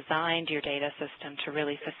have designed your data system to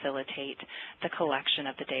really facilitate the collection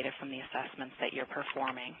of the data from the assessments that you're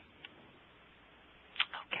performing.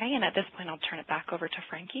 Okay, and at this point I'll turn it back over to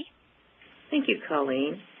Frankie. Thank you,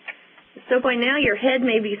 Colleen. So by now your head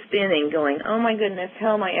may be spinning, going, oh my goodness,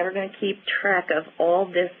 how am I ever going to keep track of all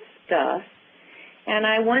this stuff? And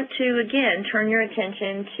I want to, again, turn your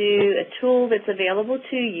attention to a tool that's available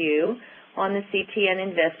to you on the CTN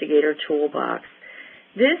Investigator Toolbox.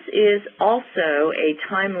 This is also a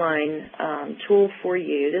timeline tool for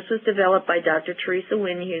you. This was developed by Dr. Teresa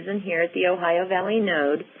Winhusen here at the Ohio Valley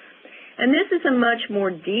Node. And this is a much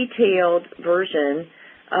more detailed version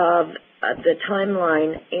of the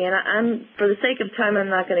timeline. And for the sake of time, I'm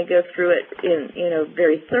not going to go through it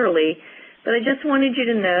very thoroughly. But I just wanted you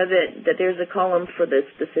to know that there's a column for the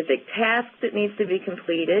specific task that needs to be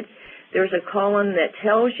completed. there's a column that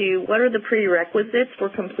tells you what are the prerequisites for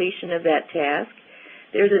completion of that task.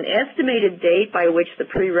 There's an estimated date by which the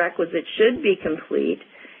prerequisite should be complete,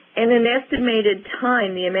 and an estimated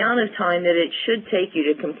time, the amount of time that it should take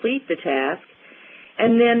you to complete the task,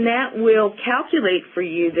 and then that will calculate for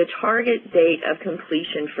you the target date of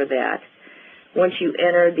completion for that. Once you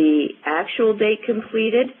enter the actual date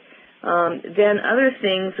completed, then other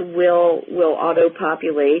things will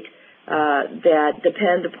auto-populate that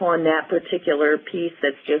depend upon that particular piece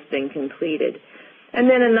that's just been completed. And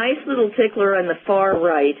then a nice little tickler on the far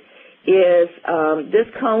right is this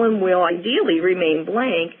column will ideally remain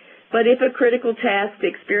blank, but if a critical task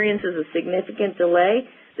experiences a significant delay,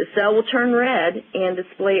 the cell will turn red and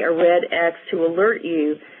display a red X to alert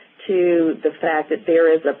you to the fact that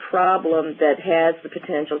there is a problem that has the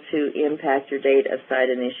potential to impact your date of site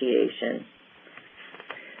initiation.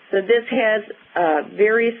 So this has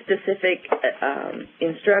very specific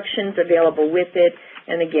instructions available with it,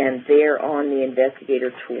 and again, they're on the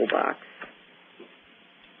investigator toolbox.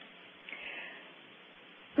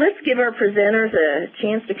 Let's give our presenters a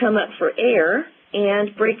chance to come up for air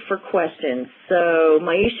and break for questions. So,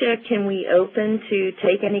 Maisha, can we open to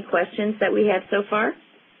take any questions that we have so far?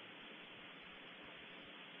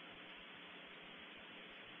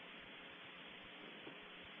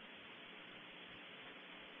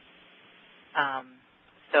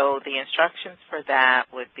 So the instructions for that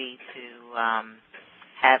would be to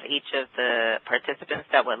have each of the participants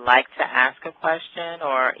that would like to ask a question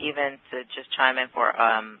or even to just chime in for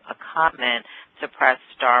a comment to press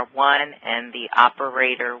 *1, and the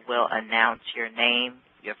operator will announce your name,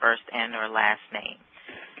 your first and or last name.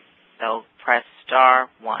 So press *1.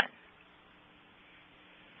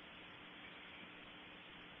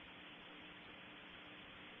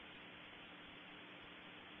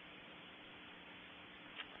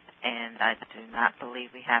 And I do not believe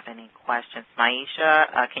we have any questions. Maisha,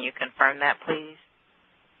 can you confirm that, please?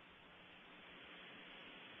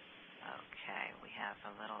 Okay, we have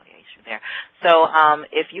a little issue there. So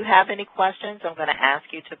if you have any questions, I'm going to ask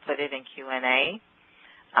you to put it in Q&A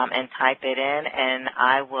and type it in, and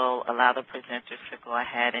I will allow the presenters to go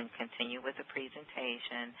ahead and continue with the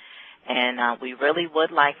presentation. And we really would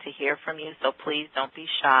like to hear from you, so please don't be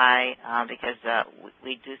shy because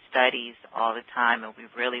we do studies all the time, and we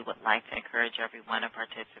really would like to encourage everyone to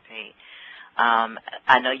participate.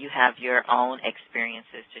 I know you have your own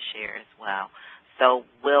experiences to share as well. So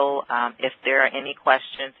we'll, if there are any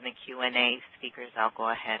questions in the Q&A, speakers, I'll go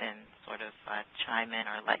ahead and sort of chime in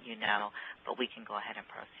or let you know, but we can go ahead and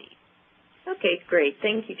proceed. Okay, great.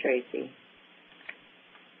 Thank you, Tracy.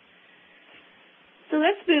 So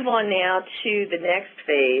let's move on now to the next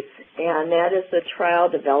phase, and that is the trial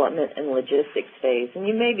development and logistics phase. And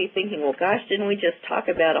you may be thinking, well, gosh, didn't we just talk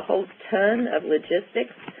about a whole ton of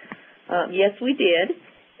logistics? Yes, we did.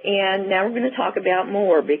 And now we're going to talk about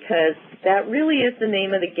more, because that really is the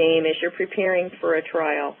name of the game as you're preparing for a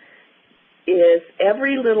trial, is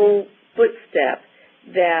every little footstep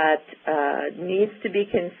that needs to be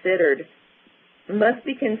considered must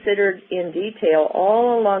be considered in detail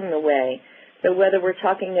all along the way. So whether we're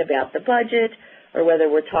talking about the budget or whether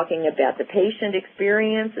we're talking about the patient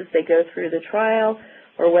experience as they go through the trial,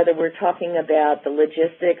 or whether we're talking about the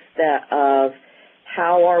logistics of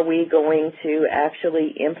how are we going to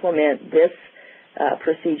actually implement this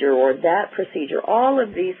procedure or that procedure, all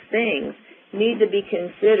of these things need to be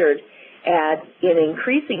considered in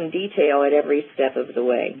increasing detail at every step of the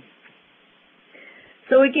way.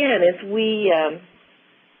 So again,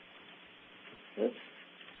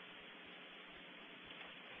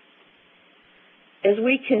 as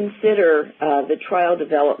we consider the trial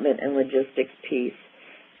development and logistics piece,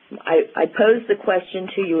 I pose the question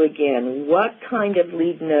to you again, what kind of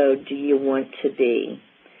lead node do you want to be?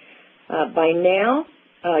 By now,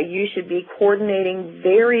 you should be coordinating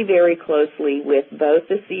very, very closely with both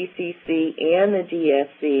the CCC and the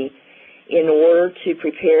DSC in order to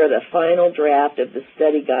prepare the final draft of the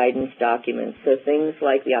study guidance documents, so things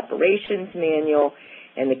like the operations manual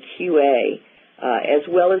and the QA, as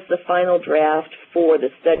well as the final draft for the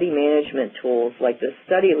study management tools like the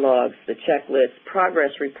study logs, the checklists,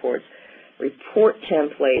 progress reports, report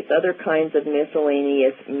templates, other kinds of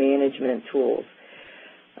miscellaneous management tools.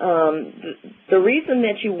 The reason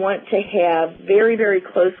that you want to have very, very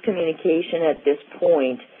close communication at this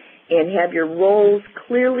point and have your roles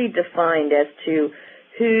clearly defined as to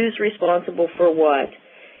who's responsible for what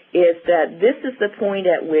is that this is the point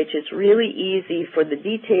at which it's really easy for the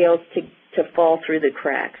details to fall through the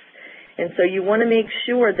cracks. And so you want to make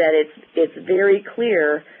sure that it's very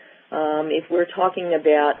clear if we're talking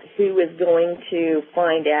about who is going to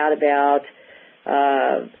find out about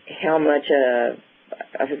how much a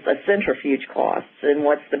centrifuge costs and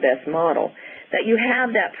what's the best model, that you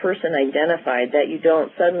have that person identified, that you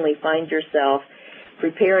don't suddenly find yourself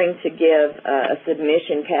preparing to give a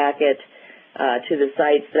submission packet to the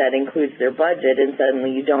sites that includes their budget, and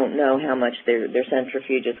suddenly you don't know how much their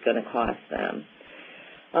centrifuge is going to cost them.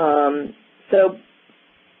 So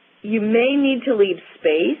you may need to leave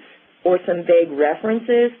space or some vague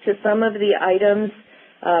references to some of the items,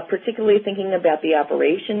 particularly thinking about the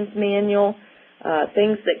operations manual,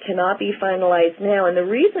 things that cannot be finalized now. And the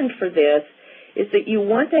reason for this is that you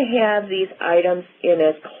want to have these items in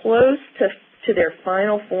as close to their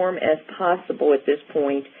final form as possible at this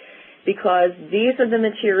point, because these are the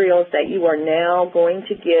materials that you are now going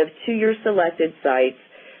to give to your selected sites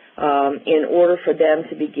in order for them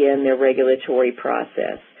to begin their regulatory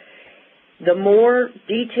process. The more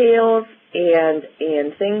details and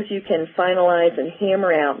things you can finalize and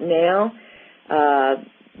hammer out now,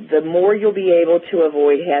 the more you'll be able to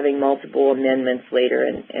avoid having multiple amendments later,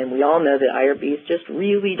 and we all know that IRBs just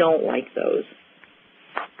really don't like those.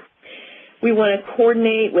 We want to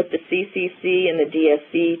coordinate with the CCC and the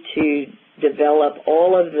DSC to develop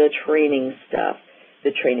all of the training stuff, the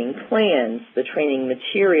training plans, the training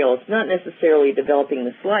materials, not necessarily developing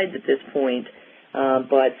the slides at this point,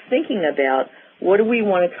 but thinking about what do we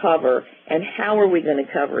want to cover and how are we going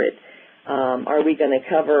to cover it. Are we going to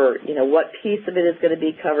cover, what piece of it is going to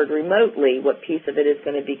be covered remotely, what piece of it is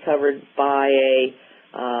going to be covered by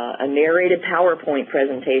a narrated PowerPoint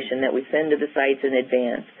presentation that we send to the sites in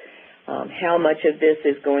advance. How much of this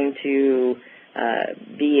is going to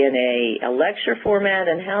be in a lecture format,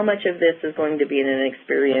 and how much of this is going to be in an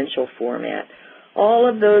experiential format. All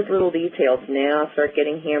of those little details now start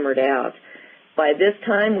getting hammered out. By this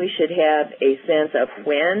time, we should have a sense of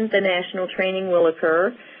when the national training will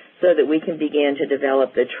occur so that we can begin to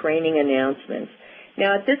develop the training announcements.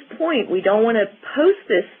 Now, at this point, we don't want to post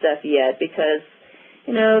this stuff yet because,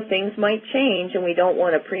 things might change, and we don't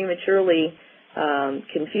want to prematurely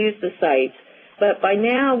confuse the sites. But by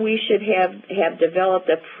now, we should have developed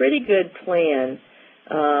a pretty good plan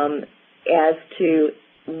as to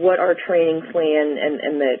what our training plan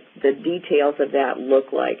and the details of that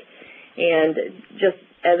look like. And just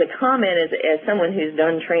as a comment, as someone who's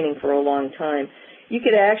done training for a long time, you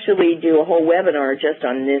could actually do a whole webinar just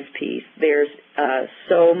on this piece. There's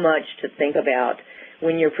so much to think about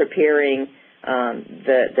when you're preparing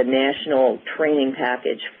the national training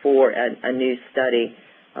package for a new study.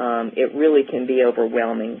 It really can be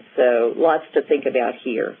overwhelming. So lots to think about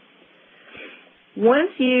here.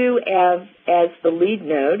 Once you, as the lead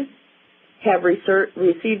node, have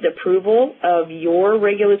received approval of your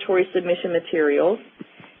regulatory submission materials,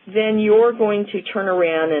 then you're going to turn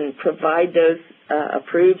around and provide those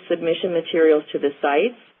approved submission materials to the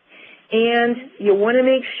sites, and you want to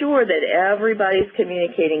make sure that everybody's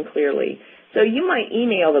communicating clearly. So you might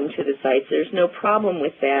email them to the sites. There's no problem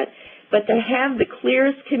with that. But to have the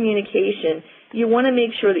clearest communication, you want to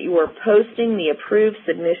make sure that you are posting the approved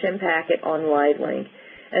submission packet on LiveLink,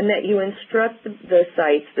 and that you instruct the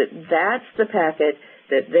sites that that's the packet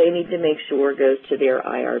that they need to make sure goes to their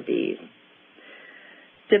IRBs.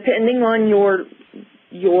 Depending on your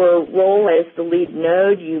role as the lead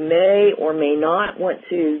node, you may or may not want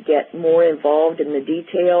to get more involved in the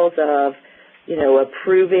details of,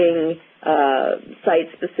 approving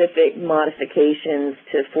site-specific modifications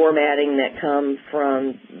to formatting that come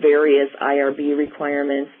from various IRB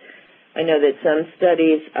requirements. I know that some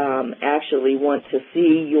studies actually want to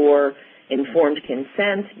see your informed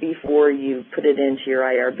consent before you put it into your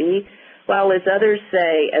IRB, while as others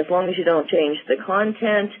say, as long as you don't change the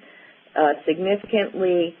content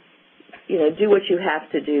significantly, do what you have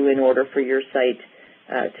to do in order for your site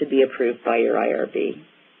to be approved by your IRB.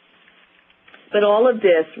 But all of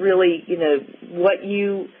this really,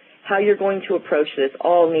 how you're going to approach this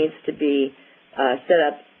all needs to be set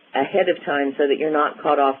up ahead of time so that you're not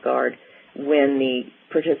caught off guard when the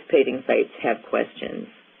participating sites have questions.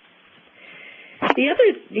 The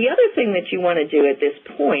other thing that you want to do at this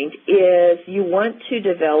point is you want to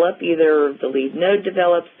develop, either the lead node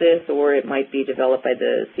develops this, or it might be developed by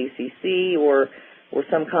the CCC or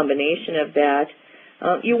some combination of that.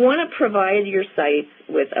 You want to provide your sites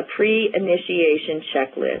with a pre-initiation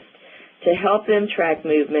checklist to help them track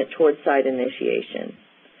movement towards site initiation.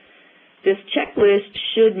 This checklist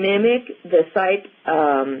should mimic the site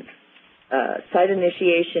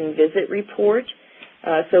initiation visit report,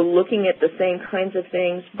 so looking at the same kinds of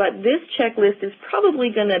things, but this checklist is probably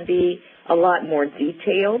going to be a lot more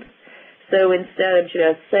detailed. So instead of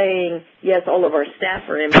just saying, yes, all of our staff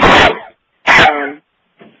are in place,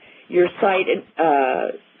 your site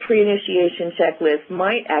pre-initiation checklist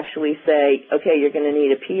might actually say, okay, you're going to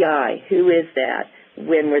need a PI. Who is that?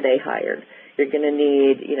 When were they hired? You're going to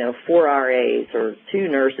need, 4 RAs or 2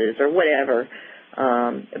 nurses or whatever.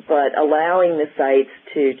 But allowing the sites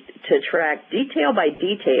to track detail by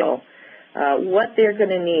detail what they're going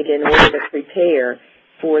to need in order to prepare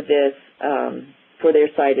for this for their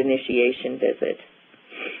site initiation visit.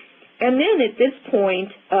 And then at this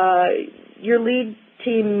point, your lead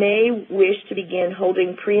team may wish to begin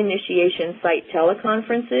holding pre-initiation site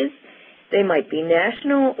teleconferences. They might be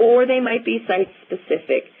national or they might be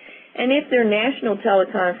site-specific. And if they're national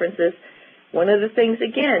teleconferences, one of the things,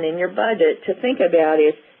 again, in your budget to think about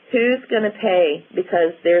is who's going to pay,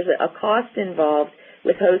 because there's a cost involved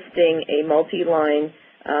with hosting a multi-line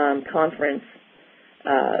conference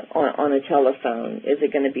on a telephone. Is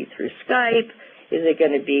it going to be through Skype? Is it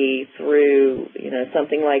going to be through,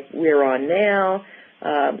 something like we're on now?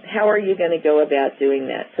 How are you going to go about doing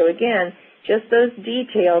that? So again, just those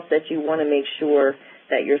details that you want to make sure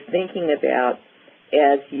that you're thinking about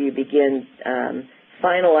as you begin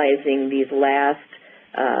finalizing these last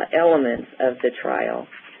elements of the trial.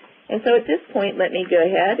 And so at this point, let me go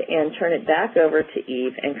ahead and turn it back over to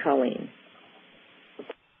Eve and Colleen.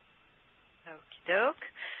 Okie doke.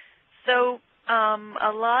 So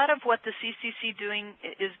a lot of what the CCC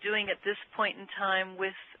is doing at this point in time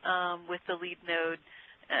with the lead node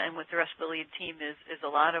and with the rest of the lead team is a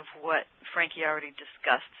lot of what Frankie already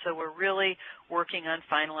discussed. So we're really working on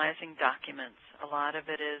finalizing documents. A lot of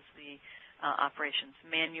it is the operations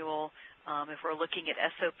manual. If we're looking at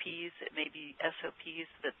SOPs, it may be SOPs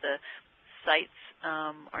that the sites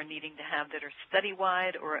are needing to have that are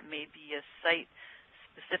study-wide, or it may be a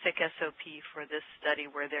site-specific SOP for this study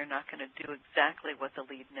where they're not going to do exactly what the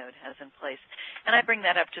lead node has in place. And I bring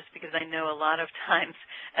that up just because I know a lot of times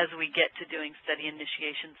as we get to doing study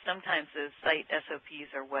initiation, sometimes those site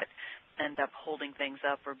SOPs are what end up holding things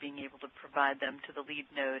up, or being able to provide them to the lead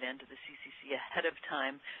node and to the CCC ahead of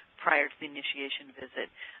time prior to the initiation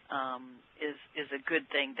visit is a good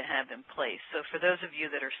thing to have in place. So for those of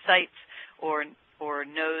you that are sites or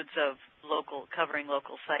nodes of covering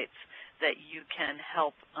local sites, that you can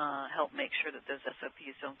help make sure that those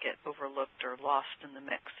SOPs don't get overlooked or lost in the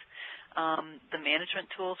mix. The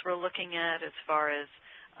management tools we're looking at as far as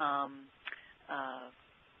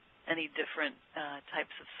any different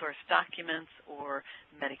types of source documents or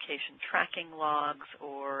medication tracking logs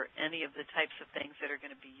or any of the types of things that are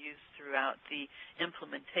going to be used throughout the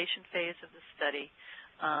implementation phase of the study.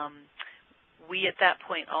 We, at that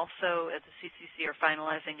point, also at the CCC are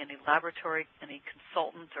finalizing any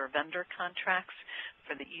consultant or vendor contracts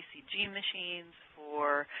for the ECG machines,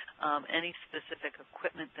 for any specific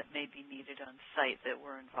equipment that may be needed on site that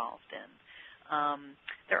we're involved in.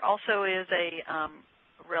 There also is a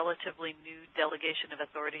relatively new delegation of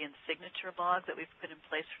authority and signature log that we've put in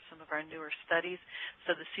place for some of our newer studies.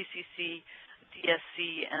 So the CCC,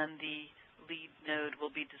 DSC, and the lead node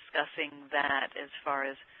will be discussing that as far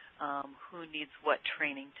as who needs what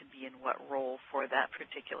training to be in what role for that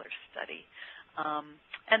particular study.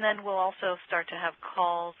 And then we'll also start to have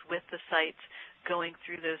calls with the sites going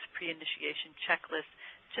through those pre-initiation checklists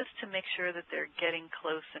just to make sure that they're getting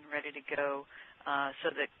close and ready to go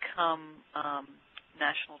so that come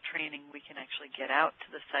national training we can actually get out to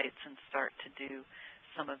the sites and start to do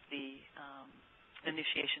some of the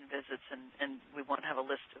initiation visits, and we won't have a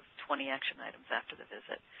list of 20 action items after the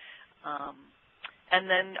visit. And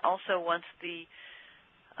then also once the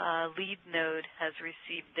lead node has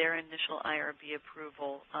received their initial IRB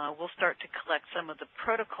approval, we'll start to collect some of the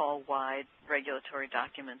protocol-wide regulatory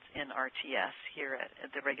documents in RTS here at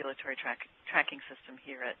the regulatory tracking system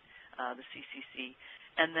here at the CCC.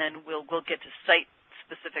 And then we'll get to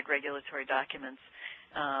site-specific regulatory documents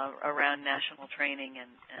around national training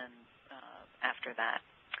and after that.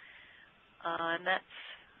 And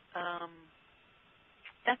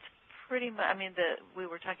that's pretty much, we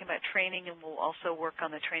were talking about training, and we'll also work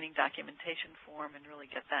on the training documentation form and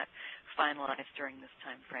really get that finalized during this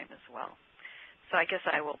time frame as well. So I guess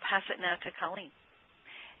I will pass it now to Colleen.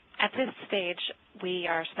 At this stage, we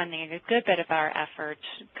are spending a good bit of our effort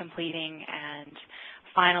completing and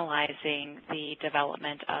finalizing the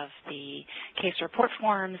development of the case report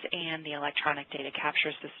forms and the electronic data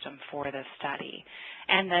capture system for the study.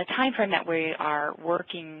 And the time frame that we are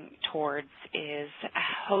working towards is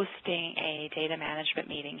hosting a data management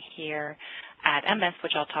meeting here at MS,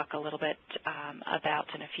 which I'll talk a little bit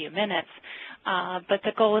about in a few minutes. But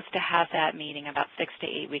the goal is to have that meeting about 6 to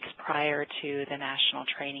 8 weeks prior to the national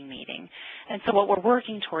training meeting. And so what we're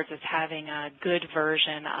working towards is having a good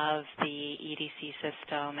version of the EDC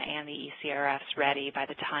system and the ECRFs ready by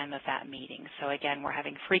the time of that meeting. So again, we're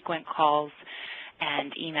having frequent calls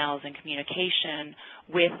and emails and communication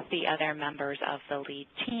with the other members of the lead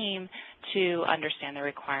team to understand the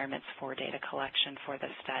requirements for data collection for the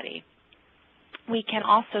study. We can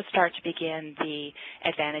also start to begin the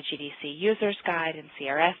Advantage EDC User's Guide and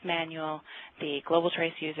CRF Manual, the Global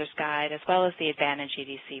Trace User's Guide, as well as the Advantage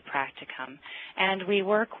EDC Practicum. And we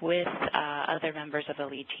work with other members of the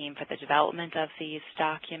lead team for the development of these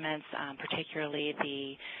documents, particularly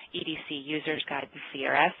the EDC User's Guide and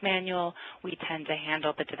CRF Manual. We tend to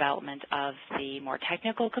handle the development of the more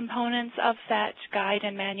technical components of that guide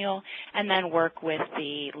and manual, and then work with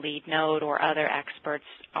the lead node or other experts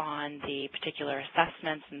on the particular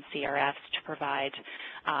assessments and CRFs to provide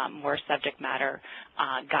more subject matter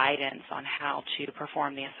guidance on how to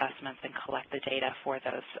perform the assessments and collect the data for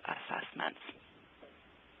those assessments.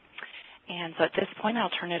 And so at this point,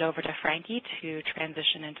 I'll turn it over to Frankie to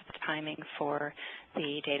transition into the timing for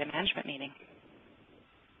the data management meeting.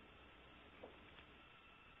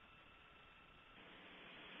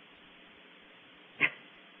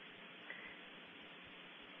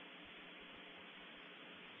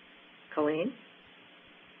 Colleen?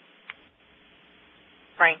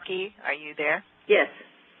 Frankie, are you there? Yes.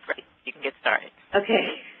 Great. You can get started.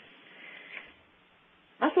 Okay.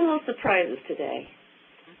 Lots of little surprises today.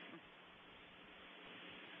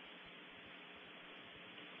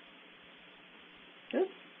 Oops.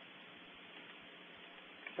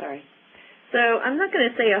 Sorry. So I'm not going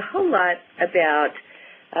to say a whole lot about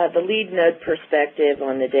the lead node perspective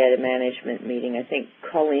on the data management meeting. I think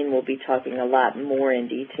Colleen will be talking a lot more in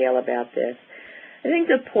detail about this. I think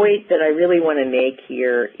the point that I really want to make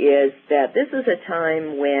here is that this is a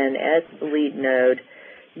time when, as the lead node,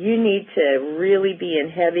 you need to really be in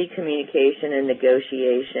heavy communication and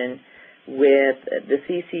negotiation with the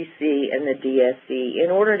CCC and the DSC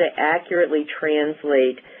in order to accurately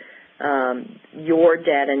translate your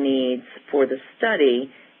data needs for the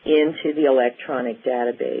study into the electronic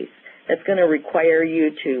database. That's going to require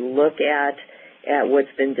you to look at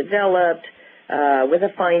what's been developed with a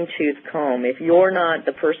fine-tooth comb. If you're not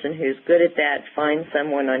the person who's good at that, find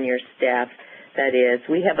someone on your staff that is.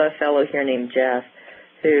 We have a fellow here named Jeff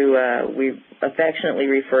who we affectionately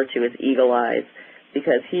refer to as Eagle Eyes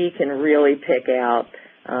because he can really pick out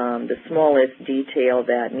the smallest detail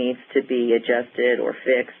that needs to be adjusted or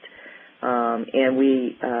fixed. And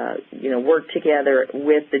we, work together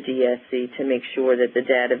with the DSC to make sure that the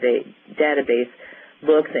database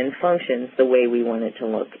looks and functions the way we want it to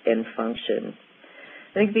look and function.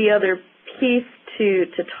 I think the other piece to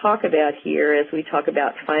talk about here as we talk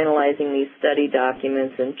about finalizing these study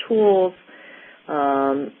documents and tools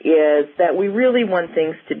is that we really want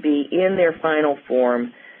things to be in their final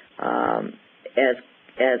form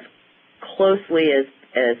as closely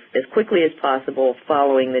as quickly as possible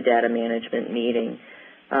following the data management meeting.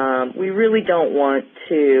 We really don't want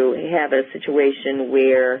to have a situation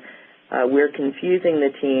where we're confusing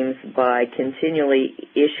the teams by continually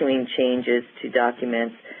issuing changes to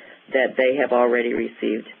documents that they have already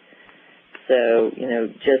received. So,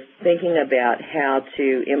 just thinking about how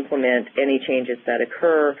to implement any changes that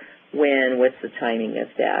occur when, what's the timing of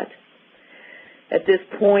that. At this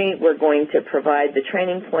point, we're going to provide the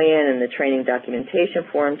training plan and the training documentation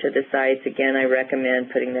form to the sites. Again, I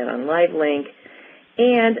recommend putting that on LiveLink.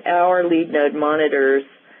 And our lead node monitors,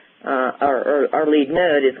 our lead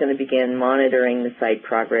node is going to begin monitoring the site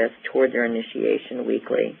progress toward their initiation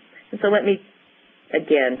weekly. And so let me,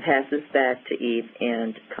 again, pass this back to Eve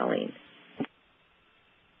and Colleen.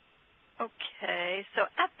 Okay, so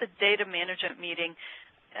at the data management meeting,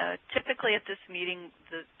 typically at this meeting,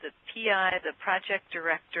 the PI, the project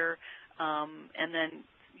director, and then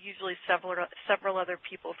usually several other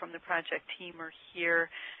people from the project team are here,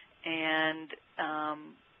 and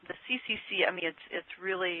the CCC, it's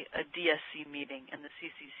really a DSC meeting, and the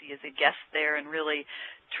CCC is a guest there and really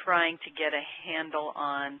trying to get a handle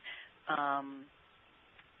on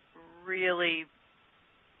really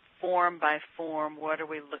form by form, what are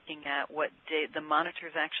we looking at, what date. The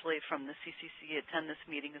monitors actually from the CCC attend this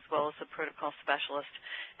meeting, as well as the protocol specialist,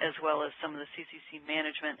 as well as some of the CCC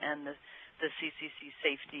management and the CCC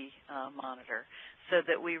safety monitor, so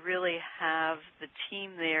that we really have the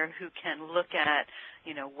team there who can look at,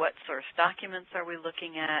 what source documents are we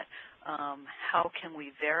looking at, how can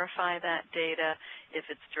we verify that data, if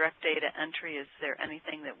it's direct data entry, is there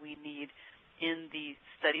anything that we need in the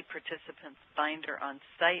study participants binder on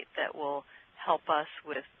site that will help us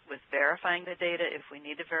with verifying the data if we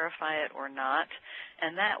need to verify it or not.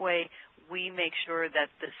 And that way we make sure that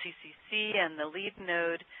the CCC and the lead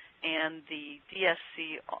node and the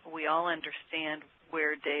DSC, we all understand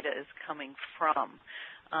where data is coming from.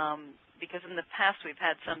 Because in the past we've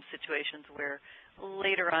had some situations where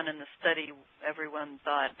later on in the study everyone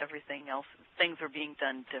thought things were being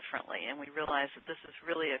done differently, and we realized that this is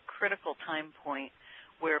really a critical time point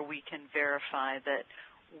where we can verify that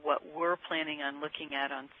what we're planning on looking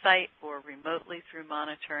at on site or remotely through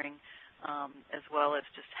monitoring, as well as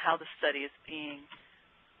just how the study is being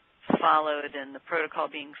followed and the protocol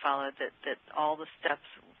being followed, that all the steps,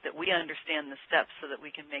 that we understand the steps so that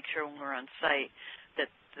we can make sure when we're on site that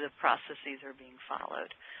the processes are being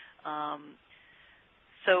followed.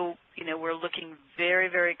 So, we're looking very,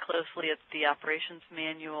 very closely at the operations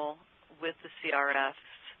manual with the CRFs,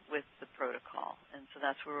 with the protocol. And so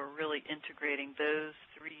that's where we're really integrating those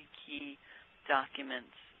three key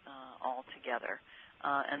documents all together.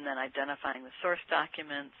 And then identifying the source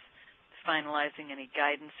documents, finalizing any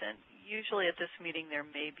guidance. And usually at this meeting there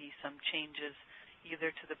may be some changes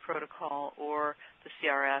either to the protocol or the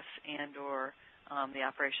CRFs and or the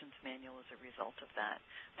operations manual as a result of that.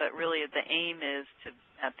 But really the aim is to,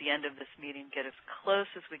 at the end of this meeting, get as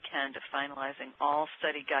close as we can to finalizing all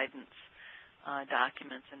study guidance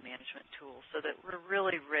documents and management tools so that we're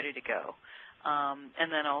really ready to go.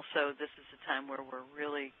 And then also this is a time where we're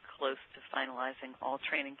really close to finalizing all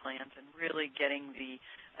training plans and really getting the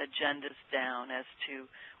agendas down as to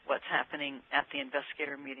what's happening at the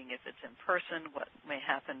investigator meeting if it's in person, what may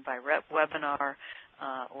happen by webinar,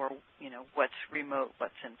 or what's remote,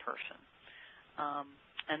 what's in person.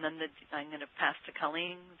 And then I'm going to pass to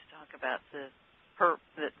Colleen to talk about the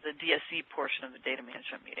DSC portion of the data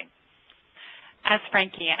management meeting. As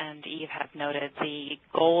Frankie and Eve have noted, the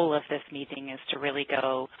goal of this meeting is to really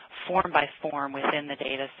go form by form within the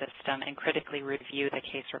data system and critically review the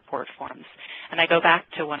case report forms. And I go back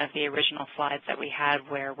to one of the original slides that we had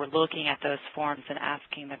where we're looking at those forms and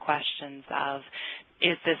asking the questions of,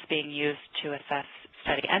 is this being used to assess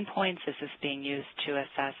study endpoints? Is this being used to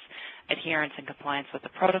assess adherence and compliance with the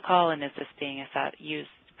protocol? And is this being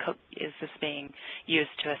used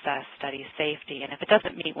to assess study safety? And if it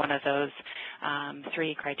doesn't meet one of those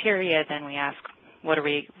three criteria, then we ask, what are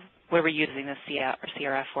we using the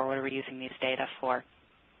CRF for? What are we using these data for?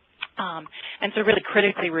 And so really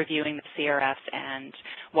critically reviewing the CRFs, and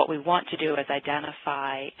what we want to do is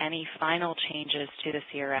identify any final changes to the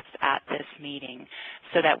CRFs at this meeting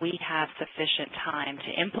so that we have sufficient time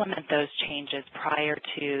to implement those changes prior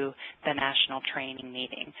to the national training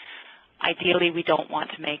meeting. Ideally, we don't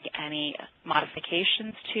want to make any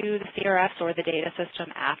modifications to the CRFs or the data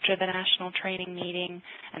system after the national training meeting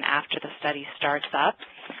and after the study starts up.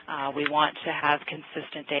 We want to have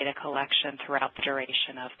consistent data collection throughout the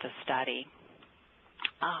duration of the study.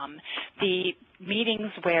 The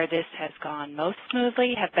meetings where this has gone most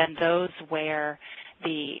smoothly have been those where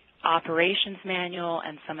the operations manual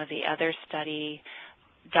and some of the other study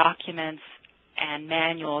documents and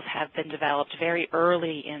manuals have been developed very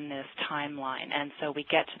early in this timeline. And so we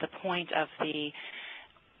get to the point of the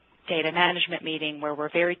data management meeting where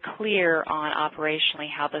we're very clear on operationally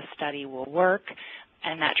how the study will work,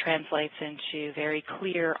 and that translates into very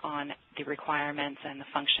clear on the requirements and the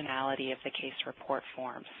functionality of the case report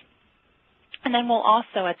forms. And then we'll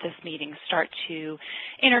also at this meeting start to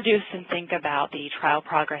introduce and think about the trial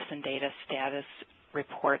progress and data status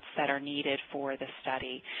reports that are needed for the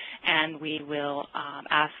study. And we will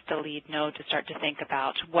ask the lead node to start to think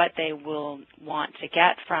about what they will want to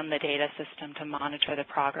get from the data system to monitor the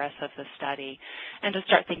progress of the study and to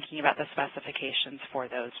start thinking about the specifications for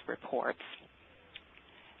those reports.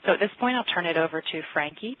 So at this point, I'll turn it over to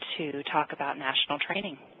Frankie to talk about national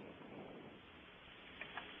training.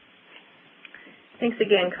 Thanks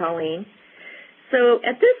again, Colleen. So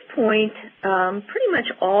at this point, pretty much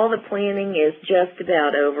all the planning is just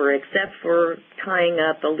about over except for tying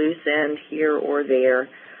up a loose end here or there.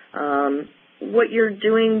 What you're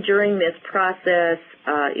doing during this process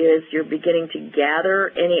is you're beginning to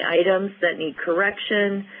gather any items that need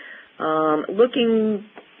correction, looking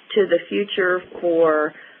to the future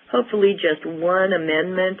for hopefully just one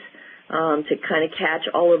amendment to kind of catch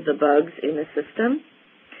all of the bugs in the system.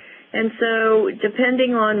 And so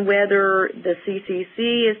depending on whether the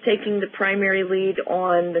CCC is taking the primary lead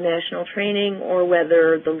on the national training or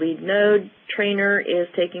whether the lead node trainer is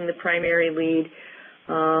taking the primary lead,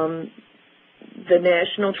 the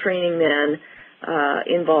national training then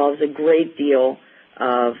involves a great deal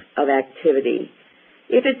of activity.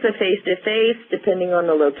 If it's a face-to-face, depending on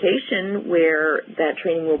the location where that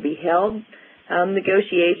training will be held,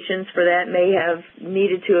 Negotiations for that may have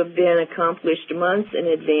needed to have been accomplished months in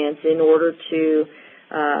advance in order to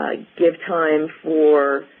give time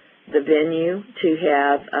for the venue to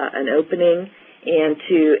have an opening and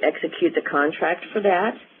to execute the contract for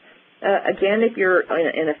that. Again, if you're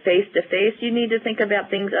in a face-to-face, you need to think about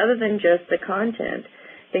things other than just the content,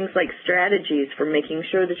 things like strategies for making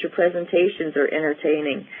sure that your presentations are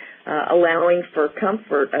entertaining, allowing for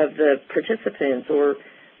comfort of the participants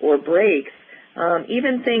or breaks.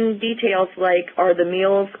 Even details like, are the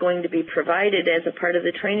meals going to be provided as a part of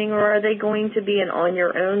the training, or are they going to be an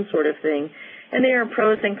on-your-own sort of thing? And there are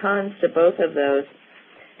pros and cons to both of those.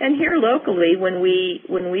 And here locally, when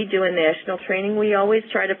we do a national training, we always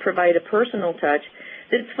try to provide a personal touch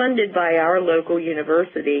that's funded by our local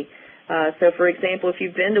university. So, for example, if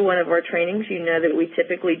you've been to one of our trainings, you know that we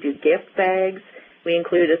typically do gift bags. We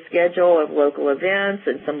include a schedule of local events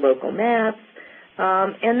and some local maps.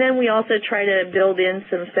 And then we also try to build in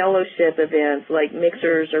some fellowship events like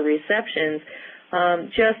mixers or receptions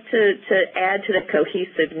just to add to the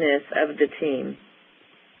cohesiveness of the team.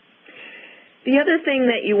 The other thing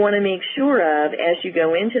that you want to make sure of as you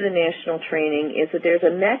go into the national training is that there's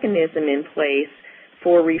a mechanism in place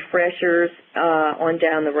for refreshers on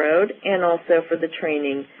down the road and also for the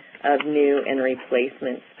training of new and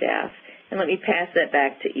replacement staff. And let me pass that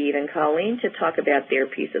back to Eve and Colleen to talk about their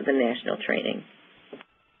piece of the national training.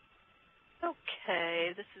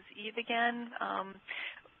 Okay, this is Eve again.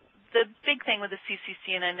 The big thing with the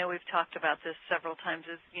CCC, and I know we've talked about this several times,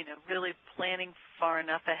 is really planning far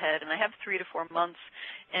enough ahead. And I have 3 to 4 months,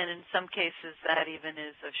 and in some cases that even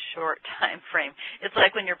is a short time frame. It's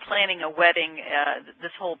like when you're planning a wedding,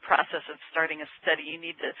 this whole process of starting a study, you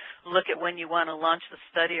need to look at when you want to launch the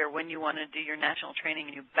study or when you want to do your national training,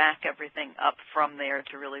 and you back everything up from there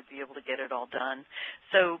to really be able to get it all done.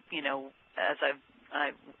 So, as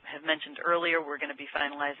I have mentioned earlier, we're going to be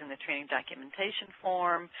finalizing the training documentation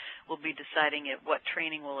form. We'll be deciding what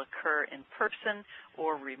training will occur in person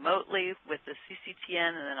or remotely with the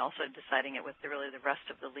CCTN, and then also deciding it with the rest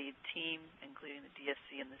of the lead team, including the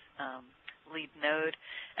DSC and the lead node,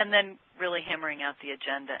 and then really hammering out the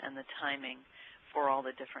agenda and the timing for all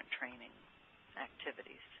the different training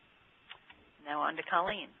activities. Now on to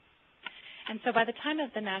Colleen. And so by the time of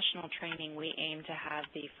the national training, we aim to have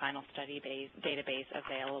the final study database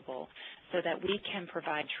available so that we can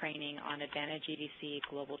provide training on Advantage EDC,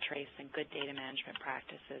 Global Trace, and good data management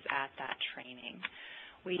practices at that training.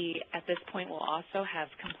 We, at this point, will also have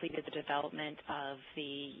completed the development of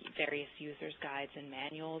the various users' guides and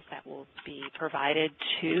manuals that will be provided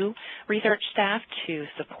to research staff to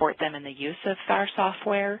support them in the use of our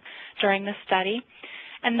software during the study.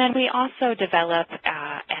 And then we also develop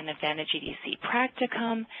an Advantage EDC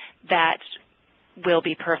practicum that will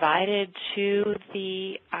be provided to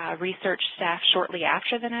the research staff shortly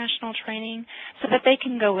after the national training so that they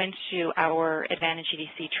can go into our Advantage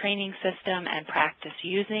EDC training system and practice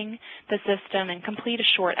using the system and complete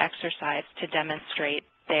a short exercise to demonstrate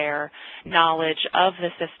their knowledge of the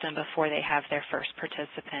system before they have their first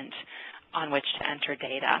participant on which to enter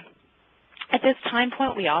data. At this time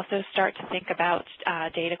point, we also start to think about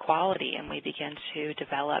data quality, and we begin to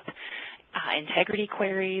develop integrity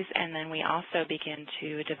queries, and then we also begin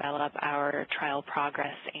to develop our trial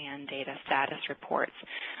progress and data status reports.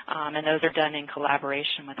 And those are done in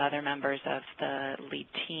collaboration with other members of the lead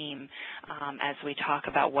team as we talk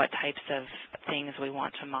about what types of things we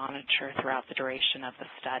want to monitor throughout the duration of the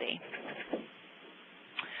study.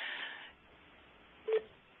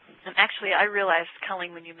 And actually, I realized,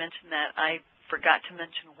 Colleen, when you mentioned that, I forgot to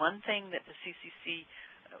mention one thing that the CCC,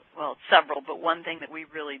 well, several, but one thing that we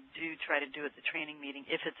really do try to do at the training meeting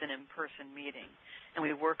if it's an in-person meeting. And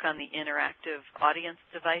we work on the interactive audience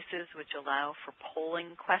devices, which allow for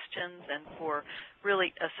polling questions and for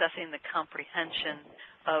really assessing the comprehension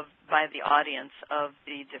by the audience of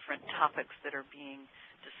the different topics that are being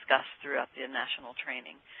discussed throughout the national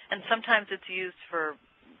training. And sometimes it's used for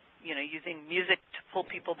using music to pull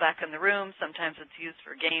people back in the room. Sometimes it's used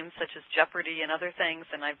for games such as Jeopardy and other things.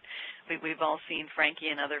 And we've all seen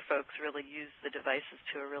Frankie and other folks really use the devices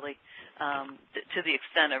to the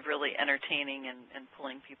extent of really entertaining and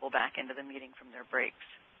pulling people back into the meeting from their breaks.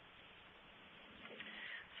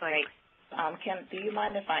 So Great. Kim, do you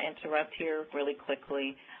mind if I interrupt here really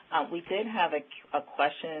quickly? We did have a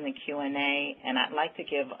question in the Q&A, and I'd like to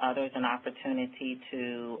give others an opportunity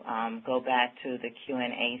to go back to the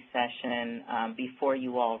Q&A session before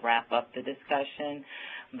you all wrap up the discussion.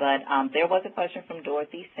 But there was a question from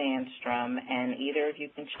Dorothy Sandstrom, and either of you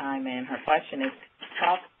can chime in. Her question is,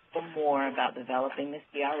 talk a little more about developing the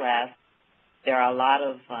CRF there are a lot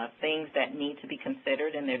of things that need to be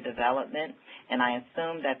considered in their development, and I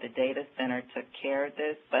assume that the data center took care of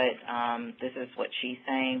this, but this is what she's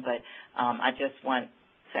saying. But I just want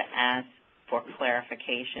to ask for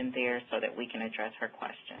clarification there so that we can address her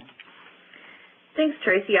question. Thanks,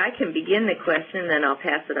 Tracy. I can begin the question, then I'll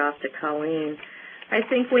pass it off to Colleen. I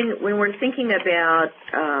think when we're thinking about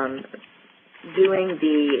doing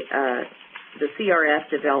the CRF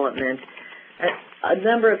development, a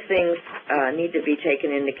number of things need to be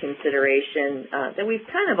taken into consideration that we've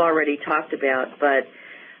kind of already talked about, but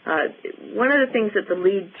one of the things that the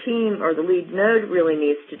lead team or the lead node really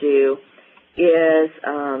needs to do is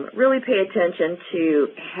really pay attention to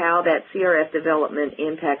how that CRF development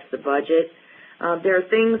impacts the budget. There are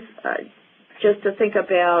things just to think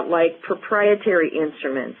about, like proprietary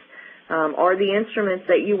instruments. Are the instruments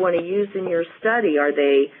that you want to use in your study, are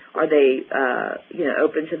they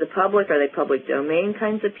open to the public? Are they public domain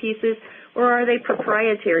kinds of pieces? Or are they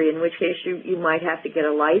proprietary, in which case you might have to get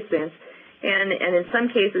a license? And in some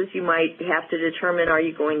cases, you might have to determine, are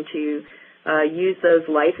you going to use those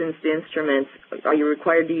licensed instruments? Are you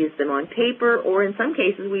required to use them on paper? Or in some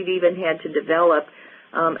cases, we've even had to develop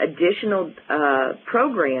additional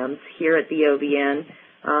programs here at the OVN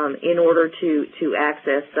in order to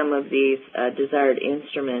access some of these desired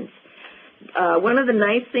instruments. One of the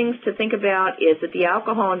nice things to think about is that the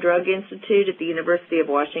Alcohol and Drug Institute at the University of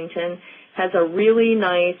Washington has a really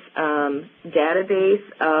nice database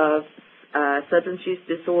of substance use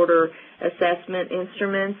disorder assessment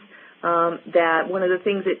instruments. That one of the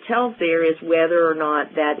things it tells there is whether or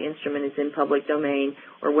not that instrument is in public domain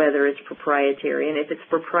or whether it's proprietary. And if it's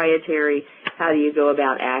proprietary, how do you go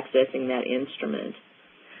about accessing that instrument?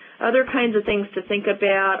 Other kinds of things to think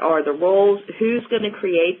about are the roles, who's going to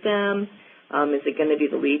create them? Is it going to be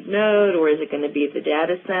the lead node, or is it going to be the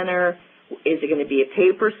data center? Is it going to be a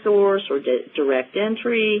paper source or direct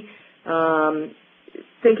entry?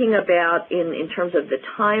 Thinking about in terms of the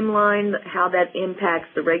timeline, how that impacts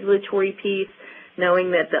the regulatory piece,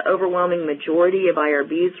 knowing that the overwhelming majority of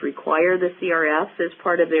IRBs require the CRFs as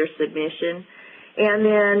part of their submission, and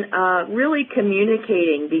then really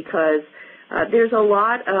communicating, because there's a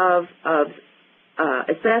lot of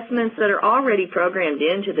assessments that are already programmed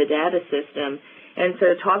into the data system, and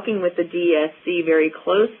so talking with the DSC very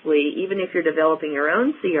closely, even if you're developing your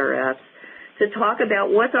own CRFs, to talk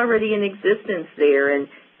about what's already in existence there. And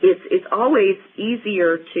it's always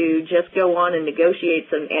easier to just go on and negotiate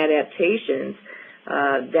some adaptations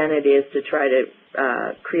than it is to try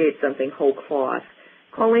to create something whole cloth.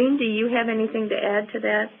 Colleen, do you have anything to add to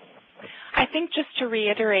that? I think just to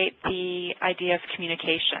reiterate the idea of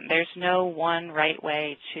communication, there's no one right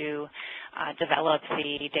way to develop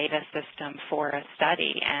the data system for a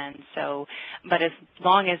study, and so, but as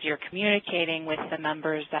long as you're communicating with the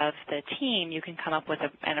members of the team, you can come up with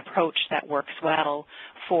an approach that works well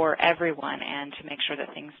for everyone and to make sure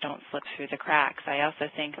that things don't slip through the cracks. I also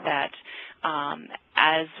think that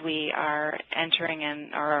as we are entering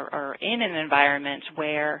or in an environment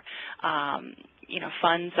where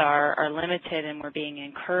funds are limited and we're being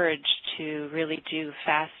encouraged to really do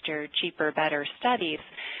faster, cheaper, better studies,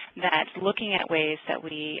 that looking at ways that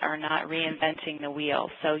we are not reinventing the wheel,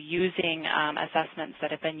 so using assessments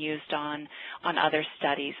that have been used on other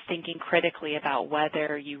studies, thinking critically about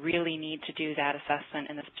whether you really need to do that assessment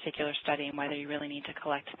in this particular study and whether you really need to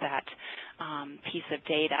collect that piece of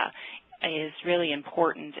data is really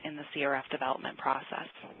important in the CRF development process.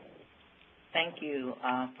 Thank you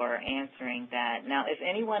for answering that. Now, if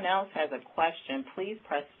anyone else has a question, please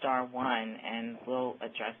press *1, and we'll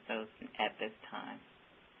address those at this time.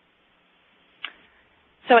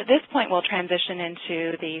 So at this point, we'll transition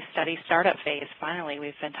into the study startup phase. Finally,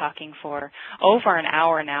 we've been talking for over an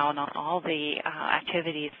hour now on all the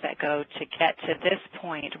activities that go to get to this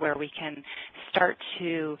point where we can start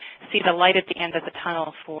to see the light at the end of the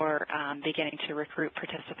tunnel for beginning to recruit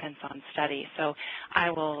participants on study. So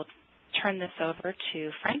I will turn this over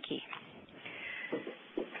to Frankie.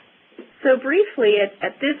 So briefly,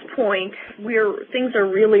 at this point, things are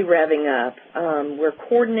really revving up. We're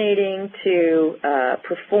coordinating to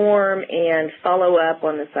perform and follow up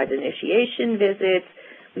on the site initiation visits.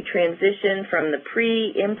 We transition from the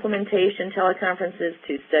pre-implementation teleconferences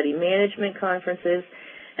to study management conferences.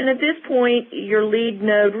 And at this point, your lead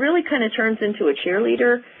node really kind of turns into a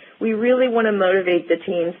cheerleader. We really want to motivate the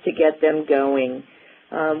teams to get them going.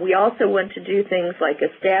 We also want to do things like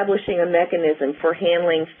establishing a mechanism for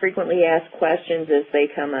handling frequently asked questions as they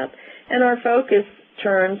come up, and our focus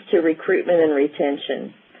turns to recruitment and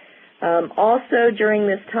retention. Also, during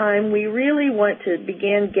this time, we really want to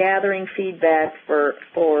begin gathering feedback for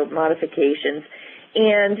modifications,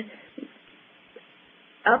 and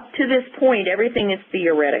up to this point, everything is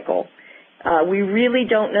theoretical. We really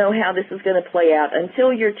don't know how this is going to play out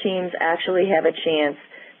until your teams actually have a chance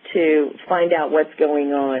to find out what's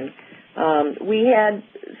going on. We had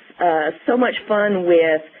so much fun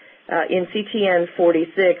with, in CTN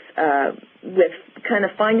 46, with kind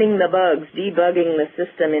of finding the bugs, debugging the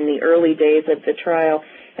system in the early days of the trial.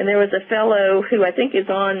 And there was a fellow who I think is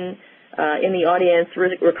on in the audience,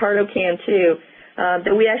 Ricardo can too,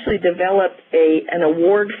 that we actually developed an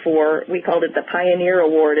award for. We called it the Pioneer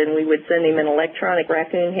Award, and we would send him an electronic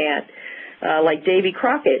raccoon hat like Davy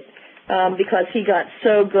Crockett because he got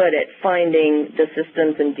so good at finding the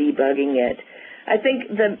systems and debugging it. I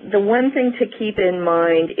think the one thing to keep in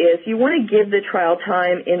mind is you want to give the trial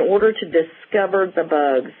time in order to discover the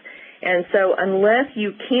bugs. And so unless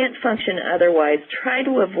you can't function otherwise, try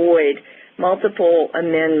to avoid multiple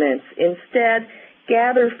amendments. Instead,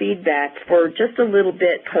 gather feedback for just a little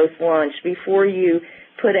bit post-launch before you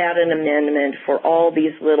put out an amendment for all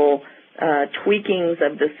these little tweakings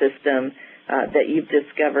of the system that you've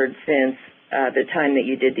discovered since the time that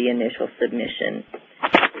you did the initial submission.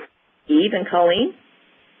 Eve and Colleen?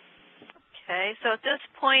 Okay, so at this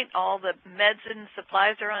point, all the meds and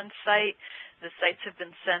supplies are on site. The sites have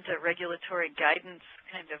been sent a regulatory guidance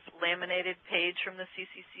kind of laminated page from the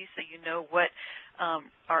CCC, so you know what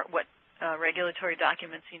regulatory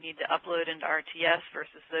documents you need to upload into RTS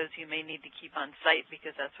versus those you may need to keep on site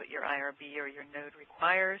because that's what your IRB or your node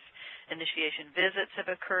requires. Initiation visits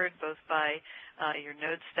have occurred both by your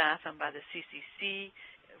node staff and by the CCC.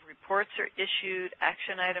 Reports are issued,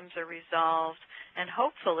 action items are resolved, and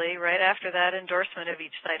hopefully right after that endorsement of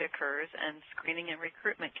each site occurs and screening and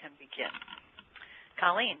recruitment can begin.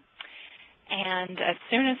 Colleen. And as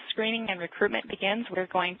soon as screening and recruitment begins, we're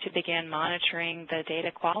going to begin monitoring the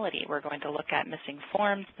data quality. We're going to look at missing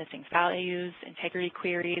forms, missing values, integrity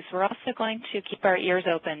queries. We're also going to keep our ears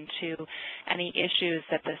open to any issues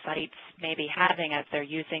that the sites may be having as they're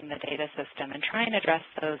using the data system and try and address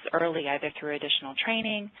those early, either through additional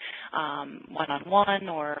training, one-on-one,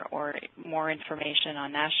 or more information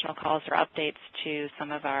on national calls or updates to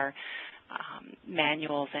some of our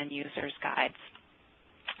manuals and users' guides.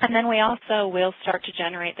 And then we also will start to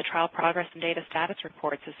generate the trial progress and data status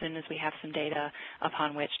reports as soon as we have some data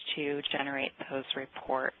upon which to generate those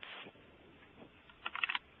reports.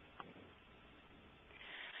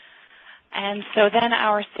 And so then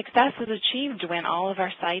our success is achieved when all of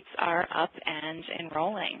our sites are up and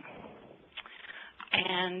enrolling.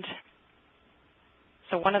 And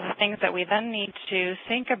so one of the things that we then need to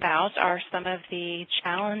think about are some of the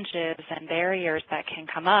challenges and barriers that can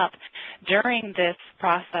come up during this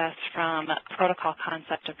process from protocol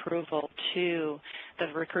concept approval to the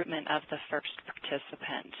recruitment of the first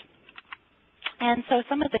participant. And so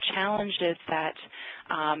some of the challenges that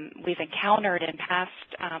we've encountered in past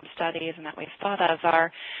studies and that we've thought of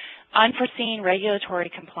are unforeseen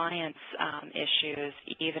regulatory compliance issues.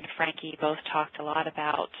 Eve and Frankie both talked a lot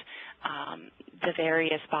about the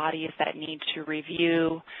various bodies that need to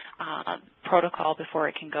review protocol before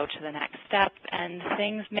it can go to the next step, and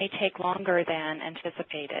things may take longer than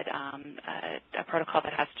anticipated. A protocol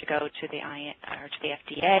that has to go to the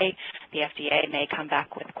FDA. The FDA may come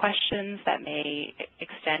back with questions that may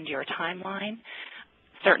extend your timeline.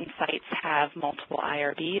 Certain sites have multiple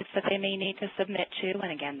IRBs that they may need to submit to,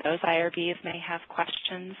 and again, those IRBs may have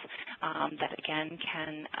questions that again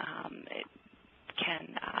can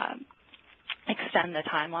extend the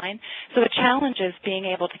timeline. So the challenge is being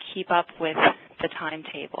able to keep up with the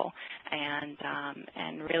timetable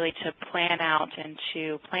and really to plan out and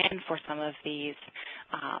to plan for some of these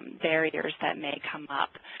barriers that may come up.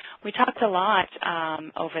 We talked a lot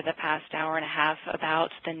over the past hour and a half about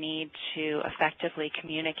the need to effectively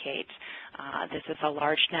communicate. This is a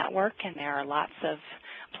large network and there are lots of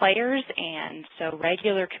players, and so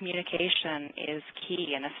regular communication is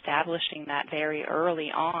key in establishing that very early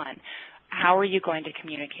on. How are you going to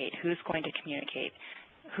communicate? Who's going to communicate?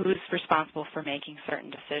 Who's responsible for making certain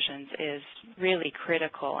decisions is really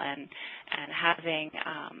critical, and having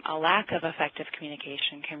a lack of effective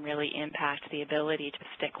communication can really impact the ability to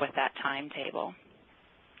stick with that timetable.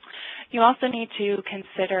 You also need to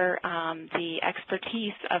consider the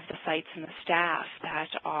expertise of the sites and the staff that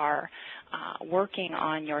are working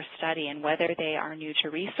on your study, and whether they are new to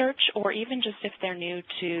research or even just if they're new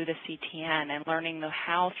to the CTN and learning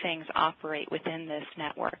how things operate within this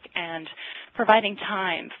network and providing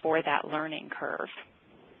time for that learning curve.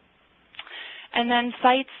 And then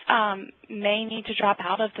sites may need to drop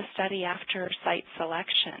out of the study after site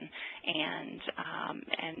selection,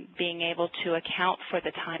 and being able to account for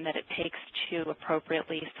the time that it takes to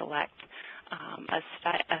appropriately select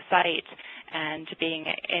a site and to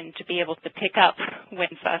be able to pick up when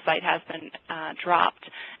a site has been dropped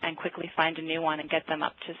and quickly find a new one and get them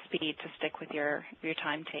up to speed to stick with your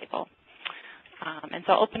timetable. And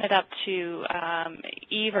so I'll open it up to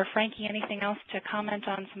Eve or Frankie. Anything else to comment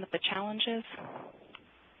on some of the challenges?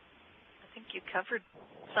 I think you covered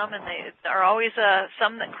some, and there are always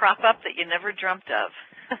some that crop up that you never dreamt of.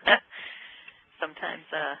 Sometimes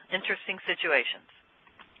interesting situations.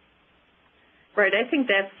 Right. I think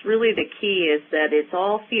that's really the key, is that it's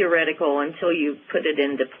all theoretical until you put it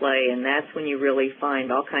into play, and that's when you really find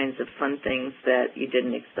all kinds of fun things that you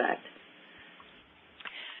didn't expect.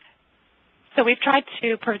 So we've tried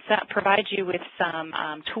to provide you with some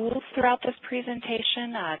tools throughout this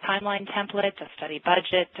presentation, a timeline template, a study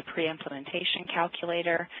budget, a pre-implementation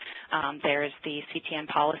calculator. There's the CTN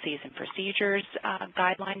policies and procedures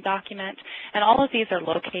guideline document, and all of these are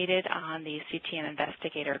located on the CTN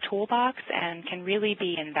Investigator Toolbox and can really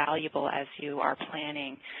be invaluable as you are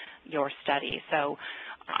planning your study. So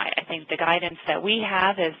I think the guidance that we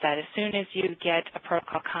have is that as soon as you get a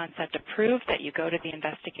protocol concept approved, that you go to the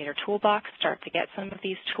Investigator Toolbox, start to get some of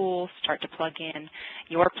these tools, start to plug in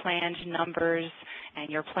your planned numbers and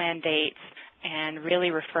your planned dates, and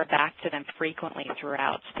really refer back to them frequently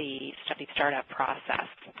throughout the study startup process.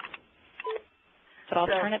 So I'll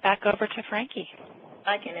turn it back over to Frankie.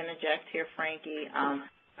 I can interject here, Frankie.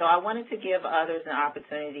 So I wanted to give others an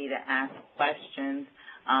opportunity to ask questions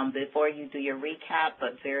before you do your recap,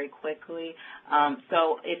 but very quickly.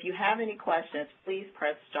 So if you have any questions, please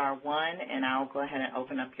press *1, and I'll go ahead and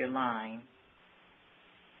open up your line.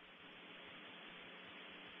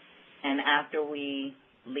 And after we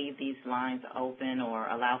leave these lines open or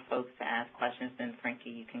allow folks to ask questions, then,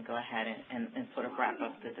 Frankie, you can go ahead and sort of wrap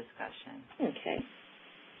up the discussion. Okay.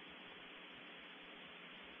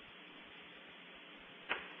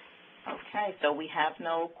 Okay, so we have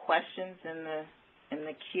no questions in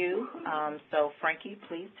the queue. So, Frankie,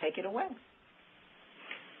 please take it away.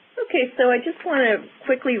 Okay, so I just want to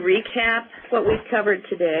quickly recap what we've covered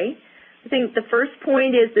today. I think the first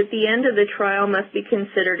point is that the end of the trial must be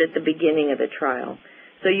considered at the beginning of the trial.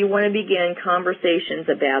 So you want to begin conversations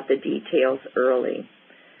about the details early.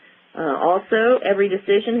 Also, every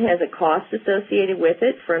decision has a cost associated with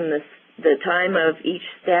it, from the time of each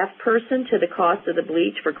staff person to the cost of the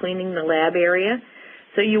bleach for cleaning the lab area.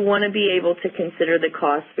 So you want to be able to consider the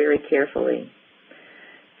costs very carefully.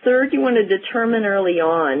 Third, you want to determine early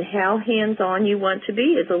on how hands-on you want to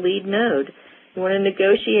be as a lead node. You want to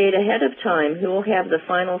negotiate ahead of time who will have the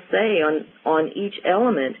final say on each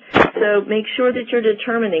element. So make sure that you're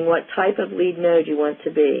determining what type of lead node you want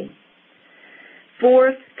to be.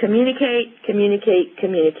 Fourth, communicate, communicate,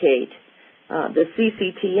 communicate. The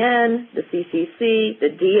CCTN, the CCC, the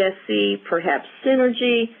DSC, perhaps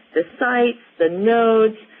Synergy, the sites, the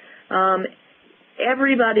nodes.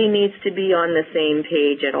 Everybody needs to be on the same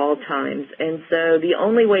page at all times. And so the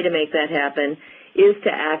only way to make that happen is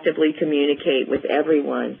to actively communicate with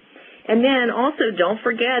everyone. And then also don't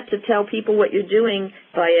forget to tell people what you're doing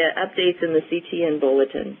via updates in the CTN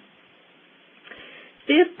bulletin.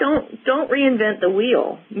 Fifth, don't reinvent the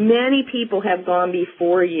wheel. Many people have gone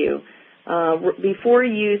before you. Before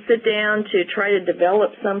you sit down to try to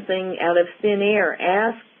develop something out of thin air,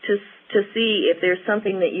 ask to see if there's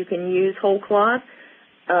something that you can use whole cloth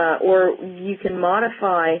or you can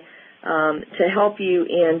modify to help you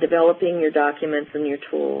in developing your documents and your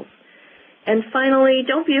tools. And finally,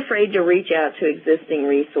 don't be afraid to reach out to existing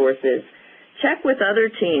resources. Check with other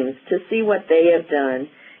teams to see what they have done.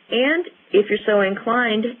 And if you're so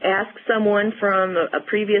inclined, ask someone from a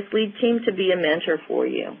previous lead team to be a mentor for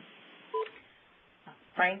you.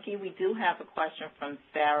 Frankie, we do have a question from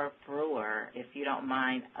Sarah Brewer, if you don't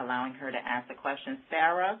mind allowing her to ask the question.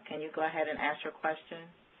 Sarah, can you go ahead and ask your question?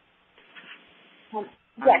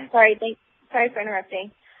 Yes, sorry for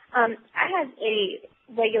interrupting. I have a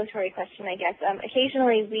regulatory question, I guess.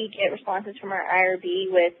 Occasionally we get responses from our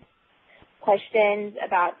IRB with questions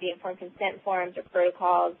about the informed consent forms or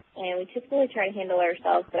protocols, and we typically try to handle it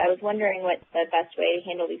ourselves, but I was wondering what the best way to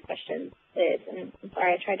handle these questions is. And I'm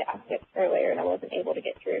sorry, I tried to ask it earlier and I wasn't able to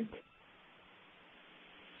get through.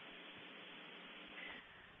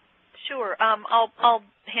 Sure. I'll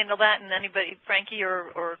handle that, and anybody, Frankie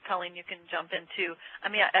or Colleen, you can jump in too. I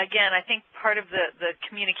mean, again, I think part of the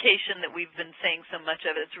communication that we've been saying so much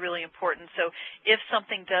of is really important. So if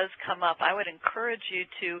something does come up, I would encourage you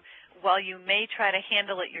to, while you may try to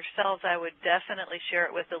handle it yourselves, I would definitely share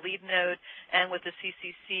it with the lead node and with the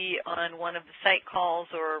CCC on one of the site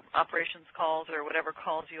calls or operations calls or whatever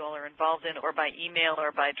calls you all are involved in, or by email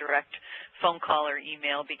or by direct phone call or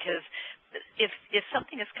email, because if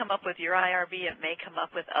something has come up with your IRB, it may come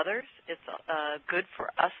up with others. It's good for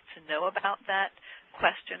us to know about that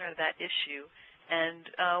question or that issue,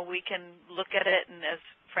 and we can look at it and, as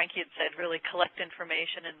Frankie had said, really collect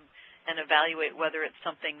information and evaluate whether it's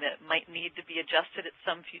something that might need to be adjusted at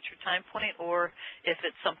some future time point, or if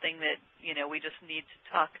it's something that we just need to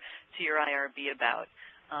talk to your IRB about.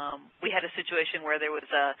 We had a situation where there was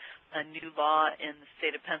a new law in the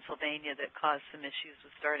state of Pennsylvania that caused some issues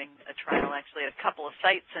with starting a trial actually at a couple of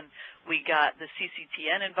sites, and we got the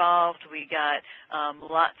CCTN involved. We got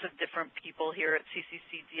lots of different people here at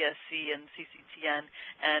CCC, DSC, and CCTN,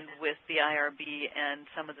 and with the IRB and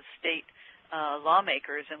some of the state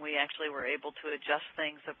lawmakers, and we actually were able to adjust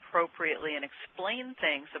things appropriately and explain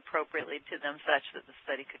things appropriately to them such that the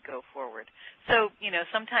study could go forward. So,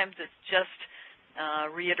 sometimes it's just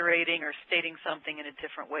reiterating or stating something in a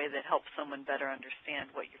different way that helps someone better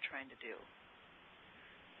understand what you're trying to do.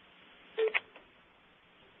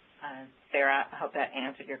 Sarah, I hope that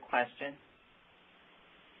answered your question.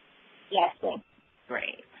 Yes, thanks.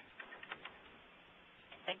 Great.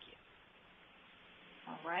 Thank you.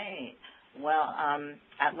 All right. Well,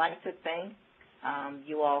 I'd like to thank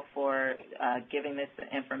you all for giving this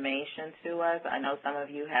information to us. I know some of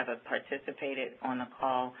you haven't participated on the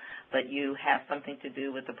call, but you have something to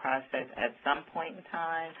do with the process at some point in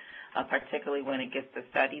time, particularly when it gets the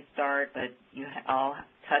study started, but you all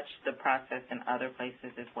touch the process in other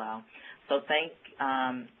places as well. So thank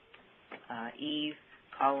Eve,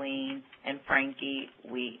 Colleen, and Frankie.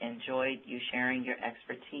 We enjoyed you sharing your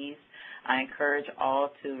expertise. I encourage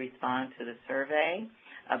all to respond to the survey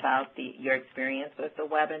about your experience with the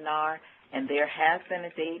webinar, and there has been a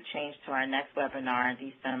date change to our next webinar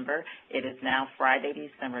in December. It is now Friday,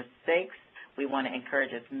 December 6th. We want to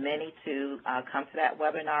encourage as many to come to that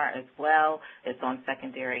webinar as well. It's on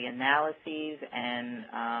secondary analyses,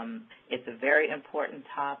 and it's a very important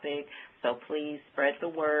topic, so please spread the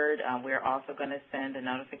word. We're also going to send a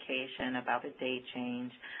notification about the date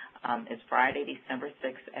change. It's Friday, December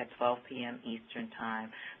 6th at 12 p.m. Eastern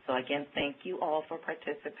Time. So again, thank you all for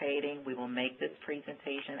participating. We will make this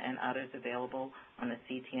presentation and others available on the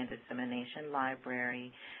CTN Dissemination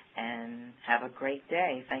Library. And have a great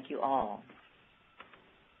day. Thank you all.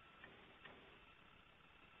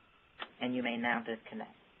 And you may now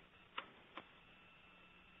disconnect.